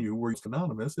a venue where it's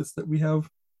anonymous. It's that we have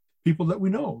people that we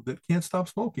know that can't stop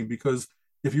smoking because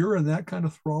if you're in that kind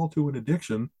of thrall to an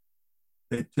addiction,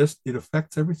 it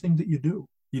affects everything that you do.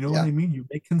 You know what I mean? You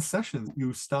make concessions.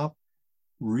 You stop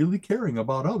really caring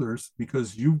about others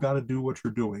because you've got to do what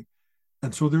you're doing.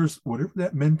 And so there's whatever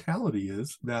that mentality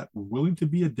is, that willing to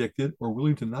be addicted or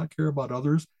willing to not care about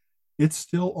others, it's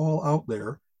still all out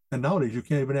there. And nowadays you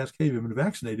can't even ask, hey, have you been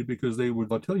vaccinated? Because they would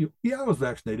tell you, yeah, I was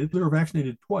vaccinated. They were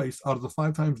vaccinated twice out of the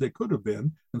 5 times they could have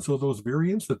been. And so those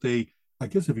variants I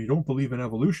guess if you don't believe in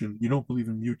evolution, you don't believe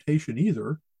in mutation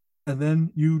either. And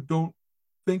then you don't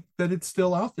think that it's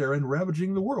still out there and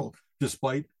ravaging the world,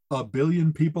 despite 1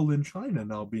 billion people in China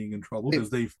now being in trouble because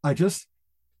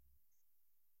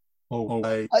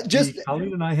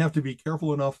Colleen and I have to be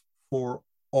careful enough for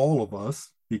all of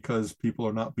us because people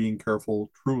are not being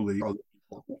careful truly.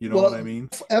 You know what I mean?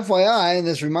 FYI, and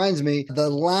this reminds me, the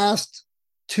last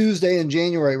Tuesday in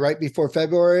January, right before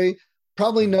February,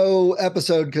 probably no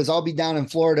episode because I'll be down in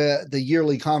Florida at the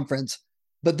yearly conference.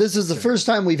 But this is the first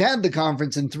time we've had the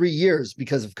conference in 3 years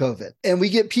because of COVID. And we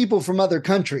get people from other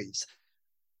countries.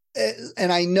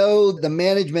 And I know the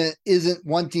management isn't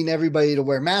wanting everybody to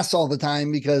wear masks all the time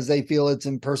because they feel it's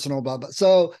impersonal, blah, blah.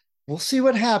 So we'll see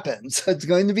what happens. It's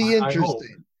going to be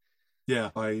interesting.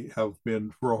 I have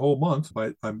been for a whole month,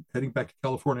 but I'm heading back to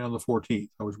California on the 14th.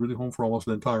 I was really home for almost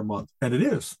an entire month. And it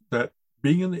is that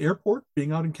being in the airport,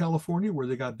 being out in California where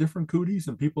they got different cooties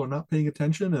and people are not paying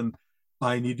attention, and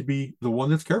I need to be the one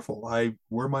that's careful. I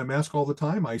wear my mask all the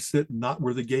time. I sit not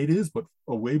where the gate is, but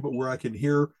away, but where I can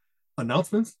hear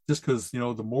announcements, just because,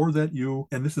 the more that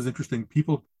and this is interesting,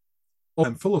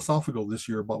 I'm philosophical this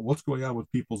year about what's going on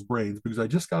with people's brains, because I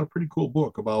just got a pretty cool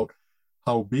book about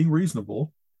how being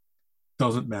reasonable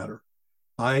doesn't matter.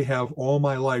 I have all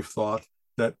my life thought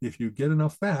that if you get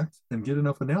enough facts and get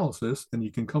enough analysis and you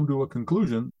can come to a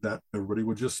conclusion that everybody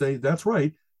would just say, that's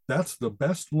right, that's the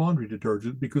best laundry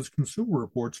detergent because Consumer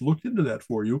Reports looked into that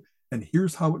for you. And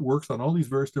here's how it works on all these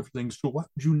various different things. So why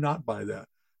would you not buy that?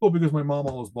 Well, because my mom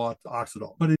always bought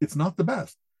Oxidol, but it's not the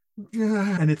best.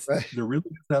 Yeah. And there really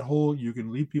is that whole, you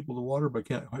can lead people to water, but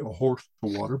can't a horse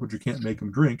to water, but you can't make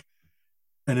them drink.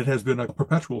 And it has been a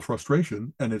perpetual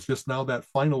frustration. And it's just now that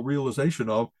final realization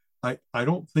of, I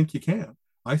don't think you can.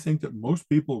 I think that most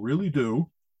people really do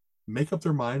make up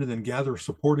their mind and then gather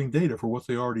supporting data for what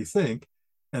they already think.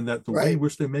 and that the way in Right.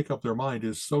 which they make up their mind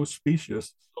is so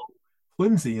specious, so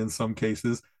flimsy in some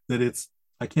cases, that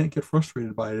I can't get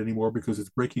frustrated by it anymore because it's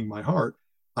breaking my heart.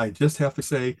 I just have to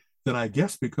say that I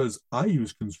guess because I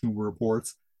use Consumer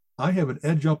Reports, I have an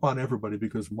edge up on everybody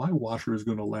because my washer is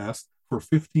going to last for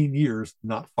 15 years,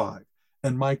 not 5.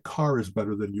 And my car is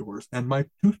better than yours, and my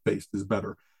toothpaste is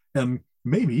better. And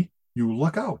maybe you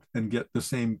luck out and get the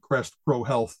same Crest Pro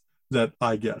Health that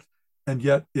I get. And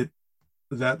yet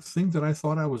that thing that I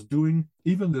thought I was doing,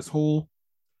 even this whole,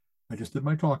 I just did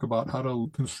my talk about how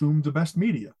to consume the best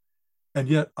media. And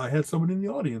yet I had someone in the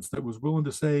audience that was willing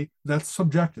to say that's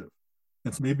subjective.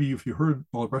 And so maybe if you heard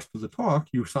all the rest of the talk,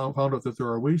 you found out that there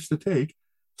are ways to take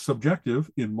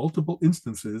subjective in multiple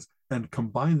instances and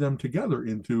combine them together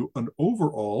into an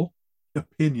overall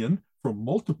opinion from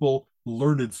multiple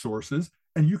learned sources.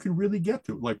 And you can really get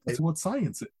to, like, that's what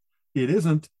science is. It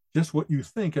isn't just what you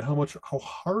think and how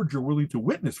hard you're willing to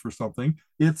witness for something.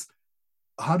 It's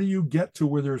how do you get to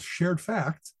where there's shared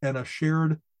facts and a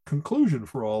shared conclusion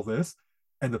for all this?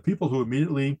 And the people who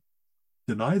immediately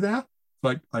deny that,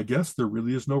 like, I guess there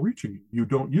really is no reaching you. You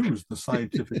don't use the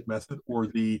scientific method or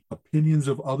the opinions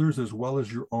of others as well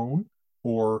as your own,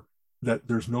 or that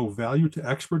there's no value to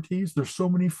expertise. There's so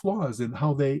many flaws in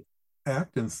how they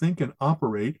act and think and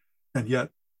operate. And yet,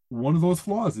 one of those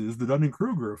flaws is the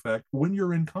Dunning-Kruger effect. When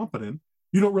you're incompetent,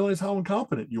 you don't realize how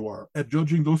incompetent you are at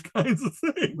judging those kinds of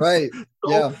things. Right. So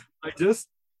Yeah.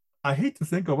 I hate to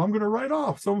think of, I'm going to write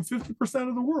off some 50%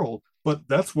 of the world, but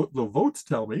that's what the votes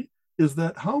tell me, is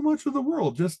that how much of the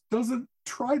world just doesn't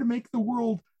try to make the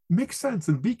world make sense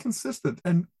and be consistent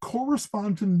and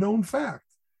correspond to known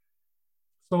facts.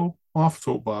 So off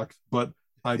soapbox, but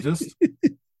I just,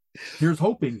 here's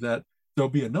hoping that there'll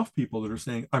be enough people that are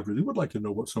saying, I really would like to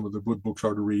know what some of the good books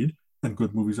are to read and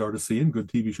good movies are to see and good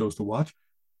TV shows to watch,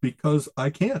 because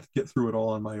I can't get through it all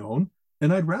on my own.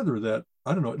 And I'd rather that,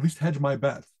 I don't know, at least hedge my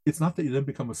bets. It's not that you then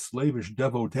become a slavish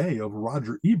devotee of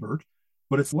Roger Ebert,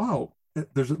 but it's, wow,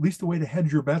 there's at least a way to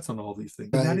hedge your bets on all these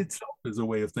things. And that Right. itself is a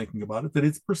way of thinking about it, that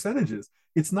it's percentages.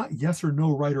 It's not yes or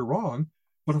no, right or wrong.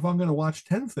 But if I'm going to watch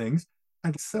 10 things,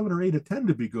 I'd 7 or 8 of 10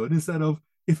 to be good, instead of,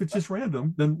 if it's just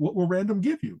random, then what will random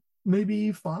give you?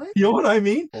 Maybe 5? You know what I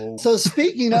mean? Oh. So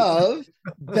speaking of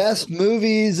best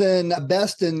movies and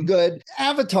best and good,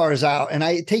 Avatar's out, and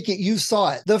I take it you saw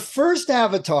it. The first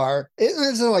Avatar, it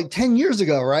was like 10 years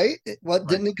ago, right? What,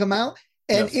 didn't it come out?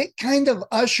 And Yes. it kind of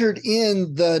ushered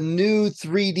in the new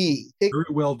 3D. Very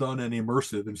well done and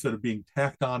immersive, instead of being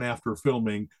tacked on after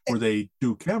filming where they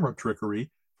do camera trickery,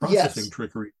 processing Yes.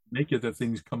 trickery, make it that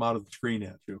things come out of the screen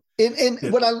at you. And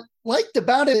what I liked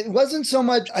about it, it wasn't so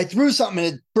much I threw something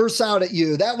and it bursts out at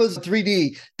you. That was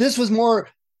 3D. This was more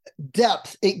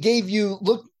depth. It gave you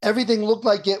everything looked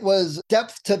like it was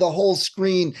depth to the whole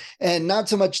screen and not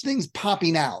so much things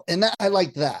popping out. And I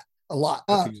liked that a lot.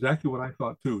 That's exactly what I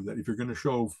thought too, that if you're going to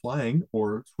show flying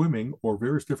or swimming or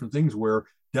various different things where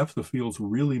depth of fields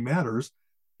really matters,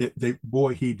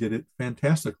 he did it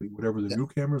fantastically. Whatever the new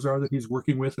cameras are that he's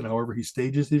working with and however he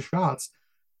stages his shots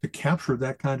to capture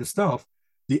that kind of stuff,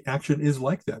 the action is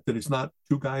like that it's not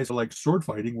two guys like sword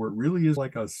fighting where it really is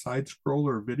like a side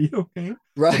scroller video game,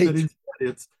 right. But that instead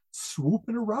it's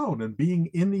swooping around and being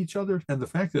in each other. And the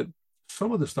fact that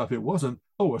some of the stuff, it wasn't,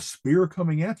 a spear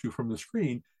coming at you from the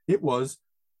screen. It was,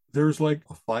 there's like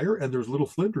a fire and there's little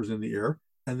flinters in the air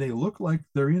and they look like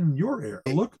they're in your air.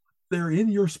 They're in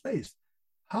your space.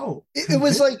 How it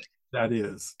was like that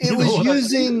is. It was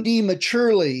using the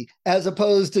maturely as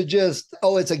opposed to just,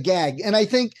 it's a gag. And I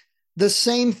think the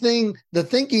same thing, the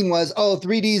thinking was,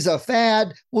 3D is a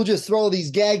fad. We'll just throw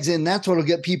these gags in. That's what'll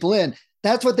get people in.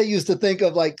 That's what they used to think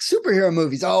of, like superhero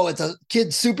movies. It's a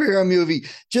kid's superhero movie.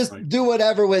 Just do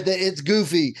whatever with it. It's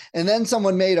goofy. And then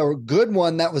someone made a good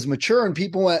one that was mature and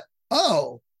people went,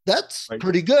 that's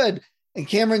pretty good. And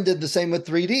Cameron did the same with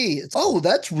 3D. It's,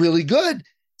 that's really good.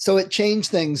 So it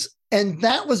changed things. And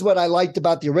that was what I liked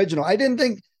about the original. I didn't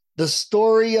think the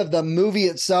story of the movie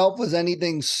itself was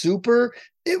anything super.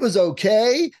 It was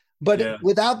okay, but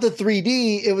without the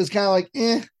 3D, it was kind of like,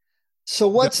 eh. So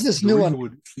what's this new one? I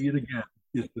would see it again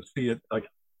is to see it like,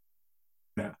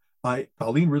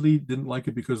 Colleen really didn't like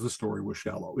it because the story was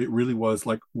shallow. It really was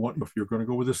like, if you're going to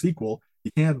go with a sequel,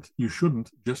 you shouldn't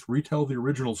just retell the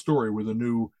original story with a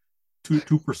new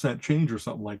 2% change or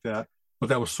something like that. But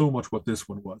that was so much what this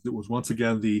one was. It was once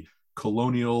again the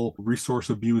colonial resource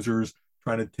abusers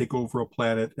trying to take over a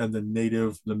planet, and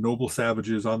the noble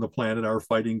savages on the planet are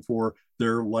fighting for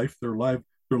their life, their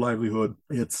livelihood.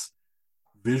 It's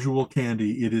visual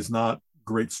candy. It is not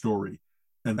great story,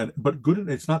 but good.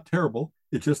 It's not terrible.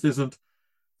 It just isn't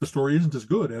the story isn't as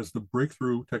good as the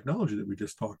breakthrough technology that we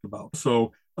just talked about.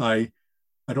 So I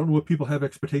don't know what people have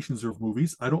expectations of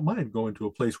movies. I don't mind going to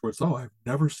a place where it's, oh, I've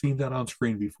never seen that on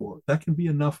screen before. That can be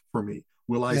enough for me.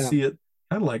 Will I Yeah. see it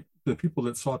kind of like the people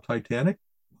that saw Titanic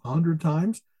 100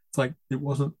 times? It's like it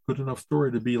wasn't good enough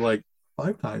story to be like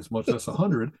 5 times, much less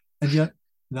 100. And yet,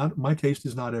 not my taste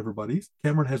is not everybody's.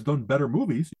 Cameron has done better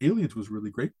movies. Aliens was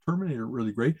really great. Terminator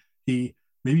really great. He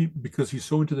maybe because he's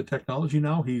so into the technology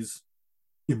now, he's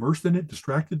immersed in it,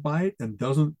 distracted by it, and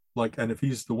doesn't like. And if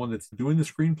he's the one that's doing the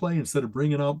screenplay, instead of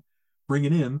bringing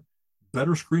in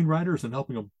better screenwriters and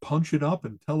helping them punch it up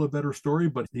and tell a better story,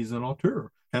 but he's an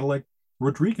auteur, kind of like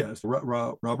Rodriguez,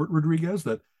 Robert Rodriguez,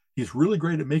 that he's really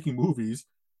great at making movies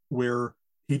where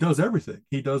he does everything.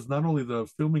 He does not only the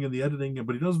filming and the editing,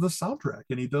 but he does the soundtrack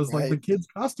and he does like the Right. kids'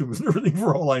 costumes and everything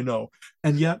for all I know.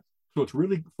 And yet, so it's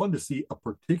really fun to see a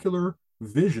particular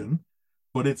vision,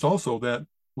 but it's also that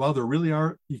while there really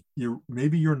are,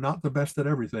 maybe you're not the best at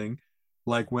everything.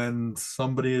 Like when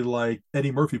somebody like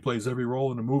Eddie Murphy plays every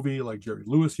role in a movie, like Jerry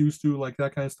Lewis used to, like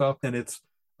that kind of stuff. And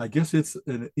I guess it's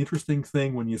an interesting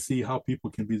thing when you see how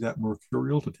people can be that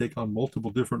mercurial to take on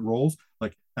multiple different roles,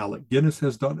 like Alec Guinness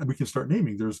has done. And we can start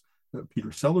naming. There's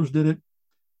Peter Sellers did it,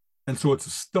 and so it's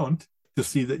a stunt to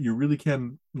see that you really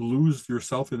can lose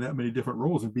yourself in that many different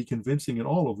roles and be convincing in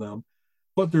all of them.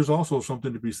 But there's also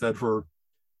something to be said for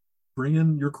bring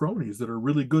in your cronies that are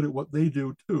really good at what they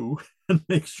do too, and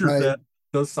make sure Right. that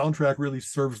the soundtrack really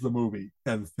serves the movie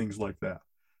and things like that.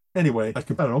 Anyway, I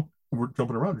don't know. We're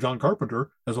jumping around. John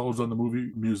Carpenter has always done the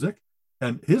movie music,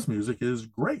 and his music is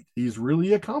great. He's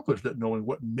really accomplished at knowing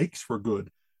what makes for good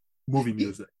movie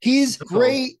music. He's So,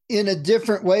 great in a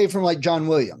different way from like John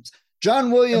Williams.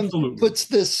 John Williams absolutely. puts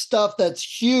this stuff that's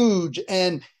huge,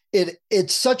 and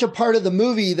it's such a part of the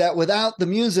movie that without the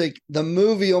music, the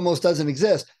movie almost doesn't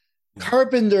exist. Yeah.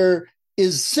 Carpenter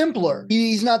is simpler.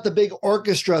 He's not the big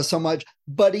orchestra so much,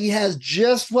 but he has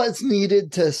just what's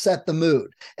needed to set the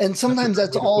mood. And sometimes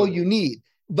that's all you need.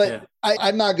 But Yeah.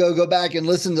 I'm not going to go back and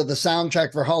listen to the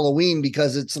soundtrack for Halloween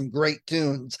because it's some great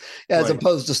tunes as Right.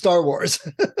 opposed to Star Wars.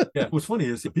 Yeah. What's funny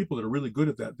is the people that are really good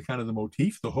at that, the kind of the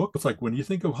motif, the hook. It's like when you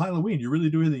think of Halloween, you really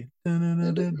do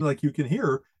the like you can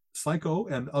hear Psycho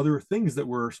and other things that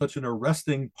were such an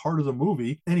arresting part of the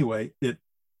movie. Anyway,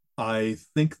 I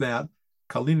think that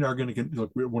Colleen and I are going to get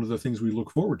look, one of the things we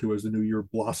look forward to as the new year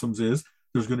blossoms is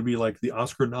there's going to be like the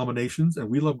Oscar nominations, and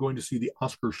we love going to see the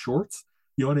Oscar shorts.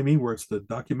 You know what I mean? Where it's the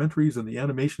documentaries and the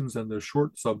animations and the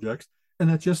short subjects, and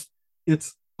that just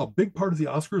it's a big part of the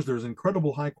Oscars. There's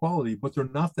incredible high quality, but they're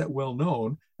not that well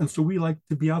known, and so we like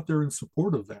to be out there in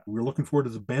support of that. We're looking forward to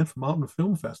the Banff Mountain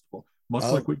Film Festival, much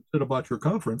like what you said about your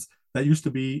conference. That used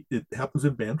to be it happens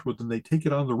in Banff, but then they take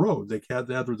it on the road. They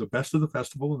gather the best of the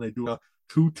festival, and they do a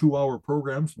 2 2-hour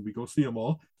programs, and we go see them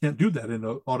all. Can't do that in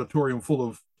an auditorium full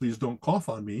of please don't cough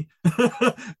on me.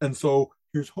 And so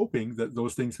here's hoping that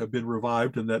those things have been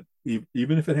revived, and that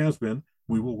even if it has been,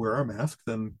 we will wear our masks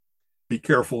and be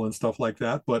careful and stuff like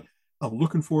that. But I'm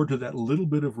looking forward to that little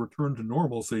bit of return to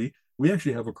normalcy. We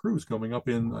actually have a cruise coming up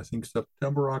in, I think,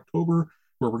 September, October,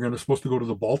 where we're supposed to go to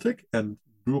the Baltic and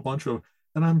do a bunch of,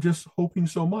 and I'm just hoping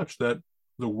so much that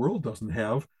the world doesn't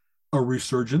have a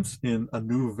resurgence in a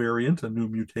new variant, a new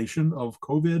mutation of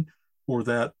COVID, or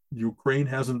that Ukraine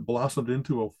hasn't blossomed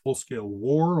into a full-scale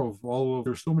war of all of,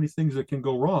 there's so many things that can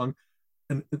go wrong.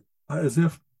 And as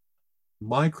if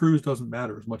my cruise doesn't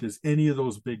matter as much as any of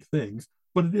those big things,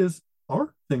 but it is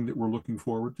our thing that we're looking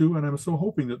forward to. And I'm so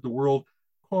hoping that the world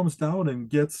calms down and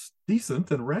gets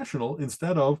decent and rational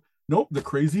instead of, nope, the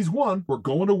crazies won. We're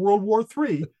going to World War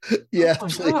III. Yeah, oh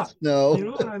my God. no. You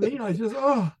know what I mean? I just,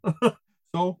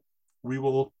 So we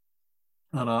will,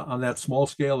 on that small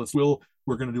scale,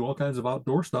 we're going to do all kinds of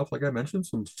outdoor stuff, like I mentioned,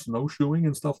 some snowshoeing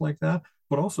and stuff like that.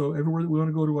 But also, everywhere that we want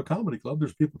to go to a comedy club,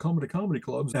 there's people coming to comedy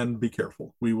clubs, and be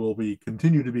careful. We will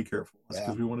continue to be careful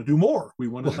because we want to do more. We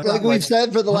want to, like we've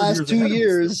said for the last 2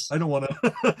 years. I don't want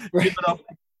to give it up.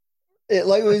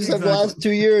 Like we've said for the last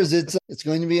 2 years, it's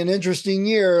going to be an interesting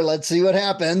year. Let's see what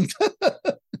happens.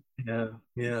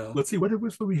 Yeah. Let's see what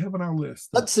we have on our list.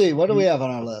 Let's see what do we have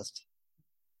on our list.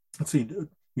 Let's see.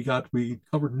 We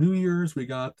covered New Year's. We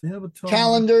got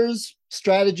calendars,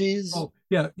 strategies. Oh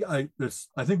yeah, I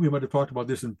think we might have talked about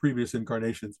this in previous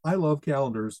incarnations. I love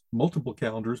calendars, multiple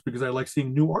calendars, because I like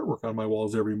seeing new artwork on my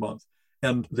walls every month.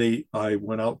 And I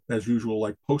went out as usual,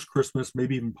 like post Christmas,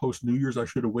 maybe even post New Year's. I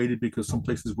should have waited because some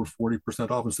places were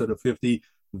 40% off instead of 50.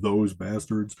 Those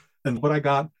bastards. But I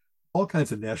got all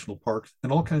kinds of national parks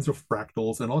and all kinds of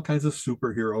fractals and all kinds of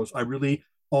superheroes.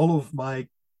 All of my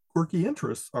quirky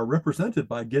interests are represented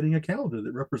by getting a calendar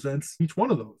that represents each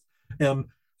one of those. And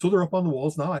So they're up on the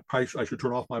walls now. I should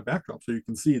turn off my backdrop so you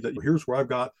can see that here's where I've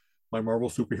got my Marvel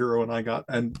superhero,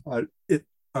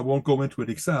 I won't go into it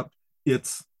except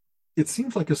it's it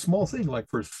seems like a small thing. Like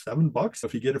for $7,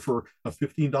 if you get it for a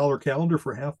 $15 calendar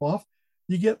for half off,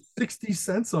 you get 60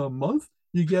 cents a month.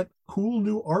 You get cool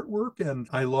new artwork, and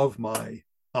I love my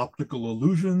optical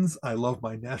illusions. I love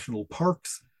my national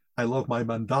parks. I love my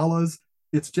mandalas.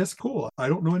 It's just cool. I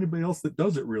don't know anybody else that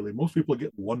does it really. Most people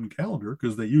get one calendar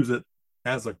because they use it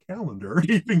as a calendar,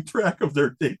 keeping track of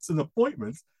their dates and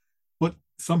appointments. But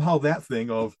somehow that thing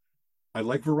of I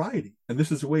like variety. And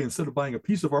this is a way, instead of buying a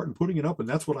piece of art and putting it up, and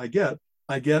that's what I get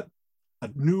a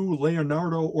new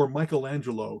Leonardo or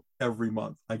Michelangelo every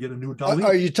month. I get a new Dali.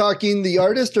 Are you talking the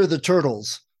artist or the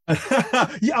turtles?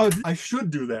 Yeah, I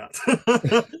should do that.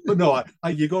 But no,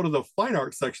 you go to the fine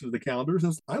art section of the calendars.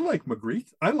 And I like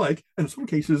Magritte. And in some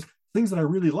cases, things that I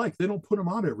really like, they don't put them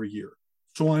out every year.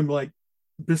 So I'm like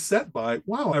beset by,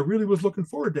 wow, I really was looking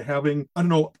forward to having, I don't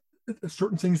know,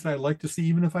 certain things that I like to see,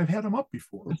 even if I've had them up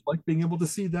before. It's like being able to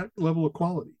see that level of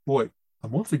quality. Boy,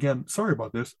 I'm once again sorry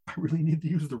about this. I really need to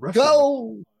use the restroom.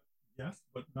 Go. Yes,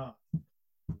 but not.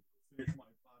 Finish my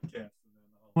podcast.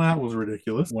 Well, that was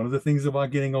ridiculous. One of the things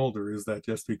about getting older is that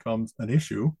just becomes an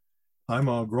issue. I'm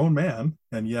a grown man,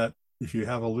 and yet if you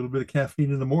have a little bit of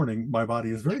caffeine in the morning, my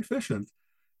body is very efficient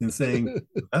in saying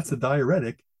that's a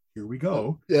diuretic. Here we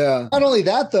go. Yeah. Not only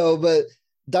that though, but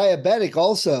diabetic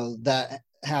also, that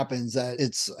happens, that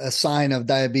it's a sign of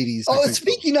diabetes. Oh,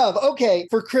 speaking of, okay,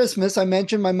 for Christmas, I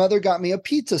mentioned my mother got me a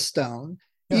pizza stone.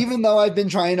 Yes. Even though I've been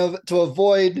trying to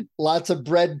avoid lots of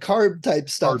bread carb type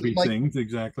stuff. Carby things,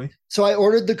 exactly. So I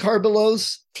ordered the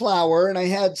Carbulose flour, and I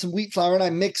had some wheat flour, and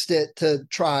I mixed it to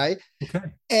try. Okay.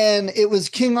 And it was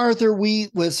King Arthur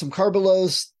wheat with some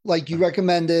Carbulose, like you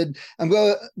recommended. I'm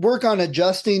going to work on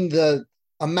adjusting the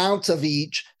amounts of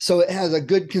each so it has a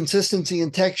good consistency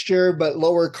and texture, but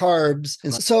lower carbs.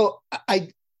 And so I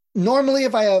normally,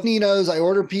 if I have Nino's, I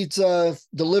order pizza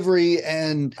delivery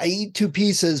and I eat 2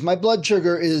 pieces. My blood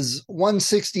sugar is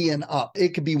 160 and up. It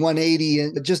could be 180,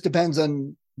 and it just depends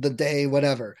on the day,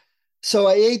 whatever. So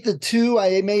I ate the 2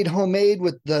 I made homemade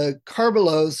with the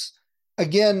Carbulose.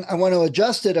 Again, I want to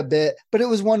adjust it a bit, but it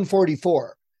was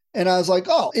 144. And I was like,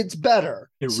 oh, it's better.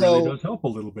 It really does help a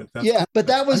little bit. But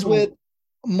that was with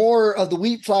more of the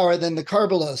wheat flour than the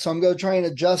Carbulose. So I'm going to try and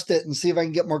adjust it and see if I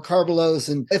can get more Carbulose.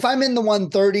 And if I'm in the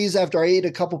 130s after I ate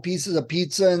a couple pieces of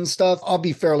pizza and stuff, I'll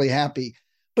be fairly happy.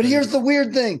 But here's the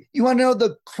weird thing. You want to know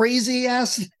the crazy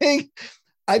ass thing?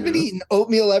 I've been eating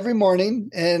oatmeal every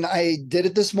morning, and I did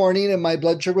it this morning, and my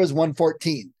blood sugar was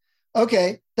 114.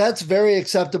 Okay, that's very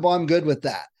acceptable. I'm good with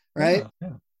that, right?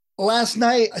 Yeah. Last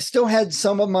night, I still had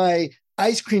some of my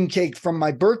ice cream cake from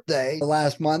my birthday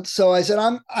last month. So I said,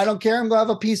 I don't care. I'm going to have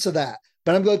a piece of that,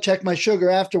 but I'm going to check my sugar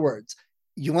afterwards.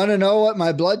 You want to know what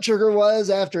my blood sugar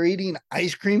was after eating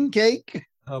ice cream cake?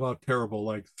 How about terrible,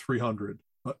 like 300?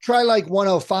 Try like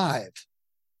 105.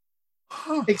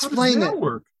 Explain how does that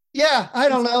work? Yeah, I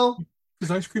don't know.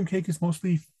 Because ice cream cake is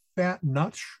mostly fat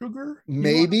nut sugar?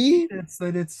 Maybe.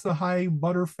 It's a high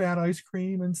butter fat ice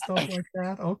cream and stuff like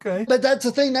that. Okay. But that's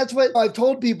the thing. That's what I've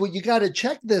told people. You got to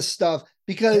check this stuff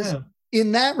because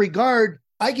in that regard,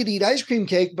 I could eat ice cream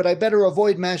cake, but I better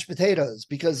avoid mashed potatoes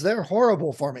because they're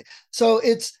horrible for me. So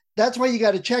that's why you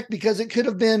got to check, because it could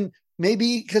have been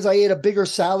maybe because I ate a bigger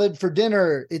salad for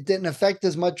dinner, it didn't affect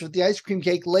as much with the ice cream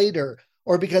cake later,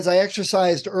 or because I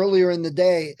exercised earlier in the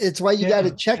day. It's why you got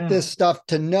to check this stuff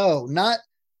to know, not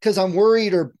because I'm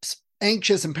worried or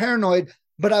anxious and paranoid,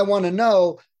 but I want to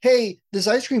know, hey, this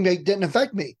ice cream cake didn't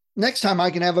affect me. Next time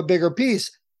I can have a bigger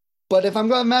piece. But if I'm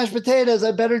going to mashed potatoes,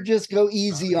 I better just go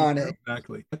easy on it.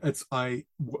 Exactly.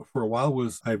 For a while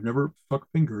I've never stuck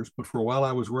fingers, but for a while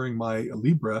I was wearing my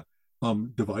Libre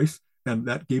device, and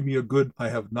that gave me I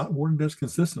have not worn it as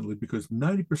consistently because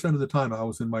 90% of the time I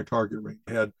was in my target range.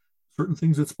 I had certain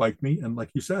things that spiked me. And like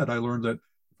you said, I learned that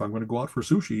if I'm going to go out for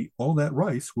sushi, all that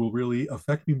rice will really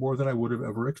affect me more than I would have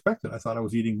ever expected. I thought I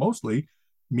was eating mostly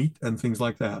meat and things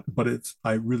like that. But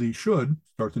I really should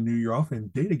start the new year off in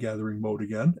data gathering mode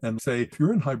again and say, if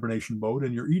you're in hibernation mode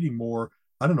and you're eating more,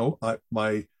 I don't know,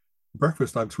 my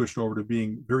breakfast, I've switched over to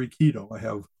being very keto. I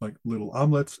have like little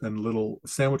omelets and little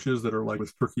sandwiches that are like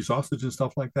with turkey sausage and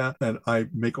stuff like that. And I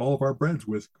make all of our breads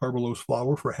with Carbulose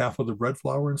flour for half of the bread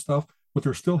flour and stuff. But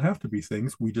there still have to be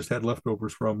things. We just had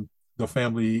leftovers from the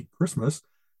family Christmas.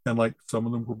 And like some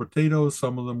of them were potatoes,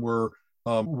 some of them were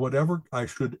whatever. I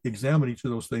should examine each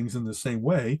of those things in the same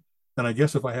way. And I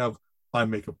guess I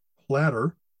make a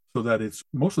platter so that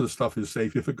most of the stuff is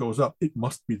safe. If it goes up, it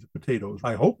must be the potatoes.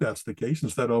 I hope that's the case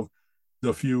instead of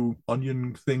the few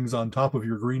onion things on top of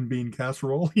your green bean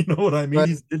casserole. You know what I mean? Right.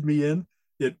 He's did me in.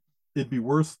 It'd be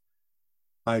worth.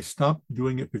 I stopped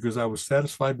doing it because I was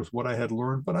satisfied with what I had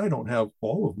learned, but I don't have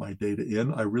all of my data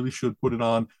in. I really should put it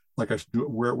on, like I should do it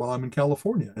where while I'm in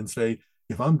California, and say,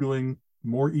 if I'm doing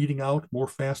more eating out, more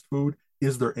fast food,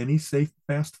 is there any safe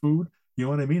fast food? You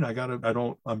know what I mean?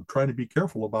 I'm trying to be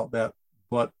careful about that,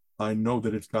 but I know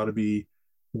that it's got to be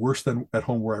worse than at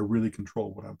home where I really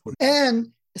control what I'm putting.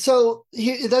 And so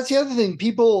that's the other thing.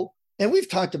 People, and we've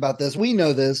talked about this, we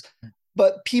know this,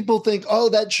 but people think, oh,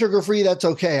 that's sugar free. That's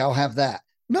okay. I'll have that.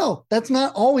 No, that's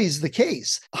not always the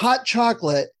case. Hot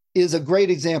chocolate is a great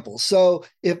example. So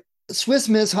if Swiss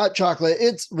Miss hot chocolate,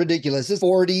 it's ridiculous. It's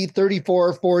 40,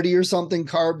 34, 40 or something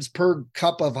carbs per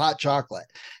cup of hot chocolate.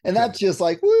 And that's just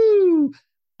like, woo.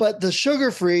 But the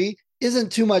sugar free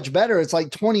isn't too much better. It's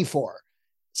like 24.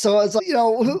 So it's like,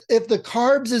 if the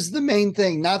carbs is the main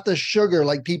thing, not the sugar,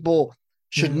 like people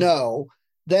should know,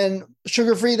 then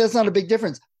sugar free, that's not a big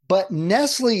difference. But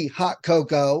Nestle hot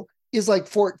cocoa is like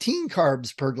 14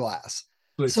 carbs per glass.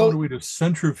 So they found a way to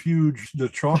centrifuge the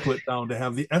chocolate down to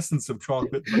have the essence of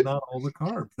chocolate, but not all the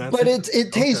carbs. But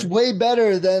it tastes way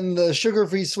better than the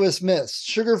sugar-free Swiss Miss.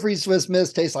 Sugar-free Swiss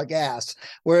Miss tastes like ass,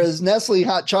 whereas Nestle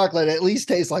hot chocolate at least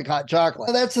tastes like hot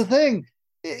chocolate. That's the thing.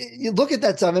 You look at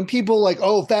that stuff and people like,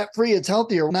 oh, fat-free, it's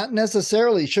healthier. Not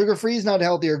necessarily. Sugar-free is not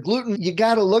healthier. Gluten, you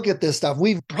got to look at this stuff.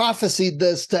 We've prophesied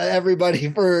this to everybody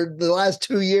for the last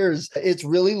 2 years. It's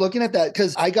really looking at that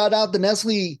because I got out the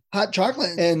Nestle hot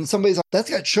chocolate and somebody's like, that's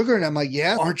got sugar. And I'm like,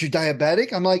 yeah, aren't you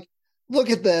diabetic? I'm like,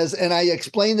 look at this. And I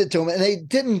explained it to them and they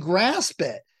didn't grasp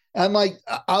it. I'm like,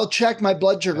 I'll check my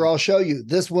blood sugar. I'll show you.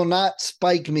 This will not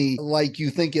spike me like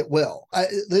you think it will.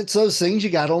 It's those things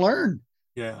you got to learn.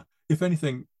 Yeah. If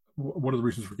anything, one of the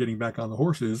reasons for getting back on the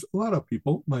horse is a lot of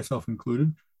people, myself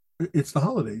included, it's the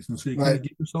holidays. And so you kind of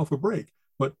give yourself a break.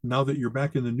 But now that you're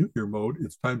back in the New Year mode,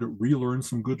 it's time to relearn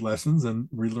some good lessons and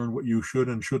relearn what you should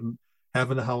and shouldn't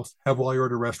have in the house, have while you're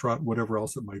at a restaurant, whatever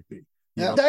else it might be. Yeah.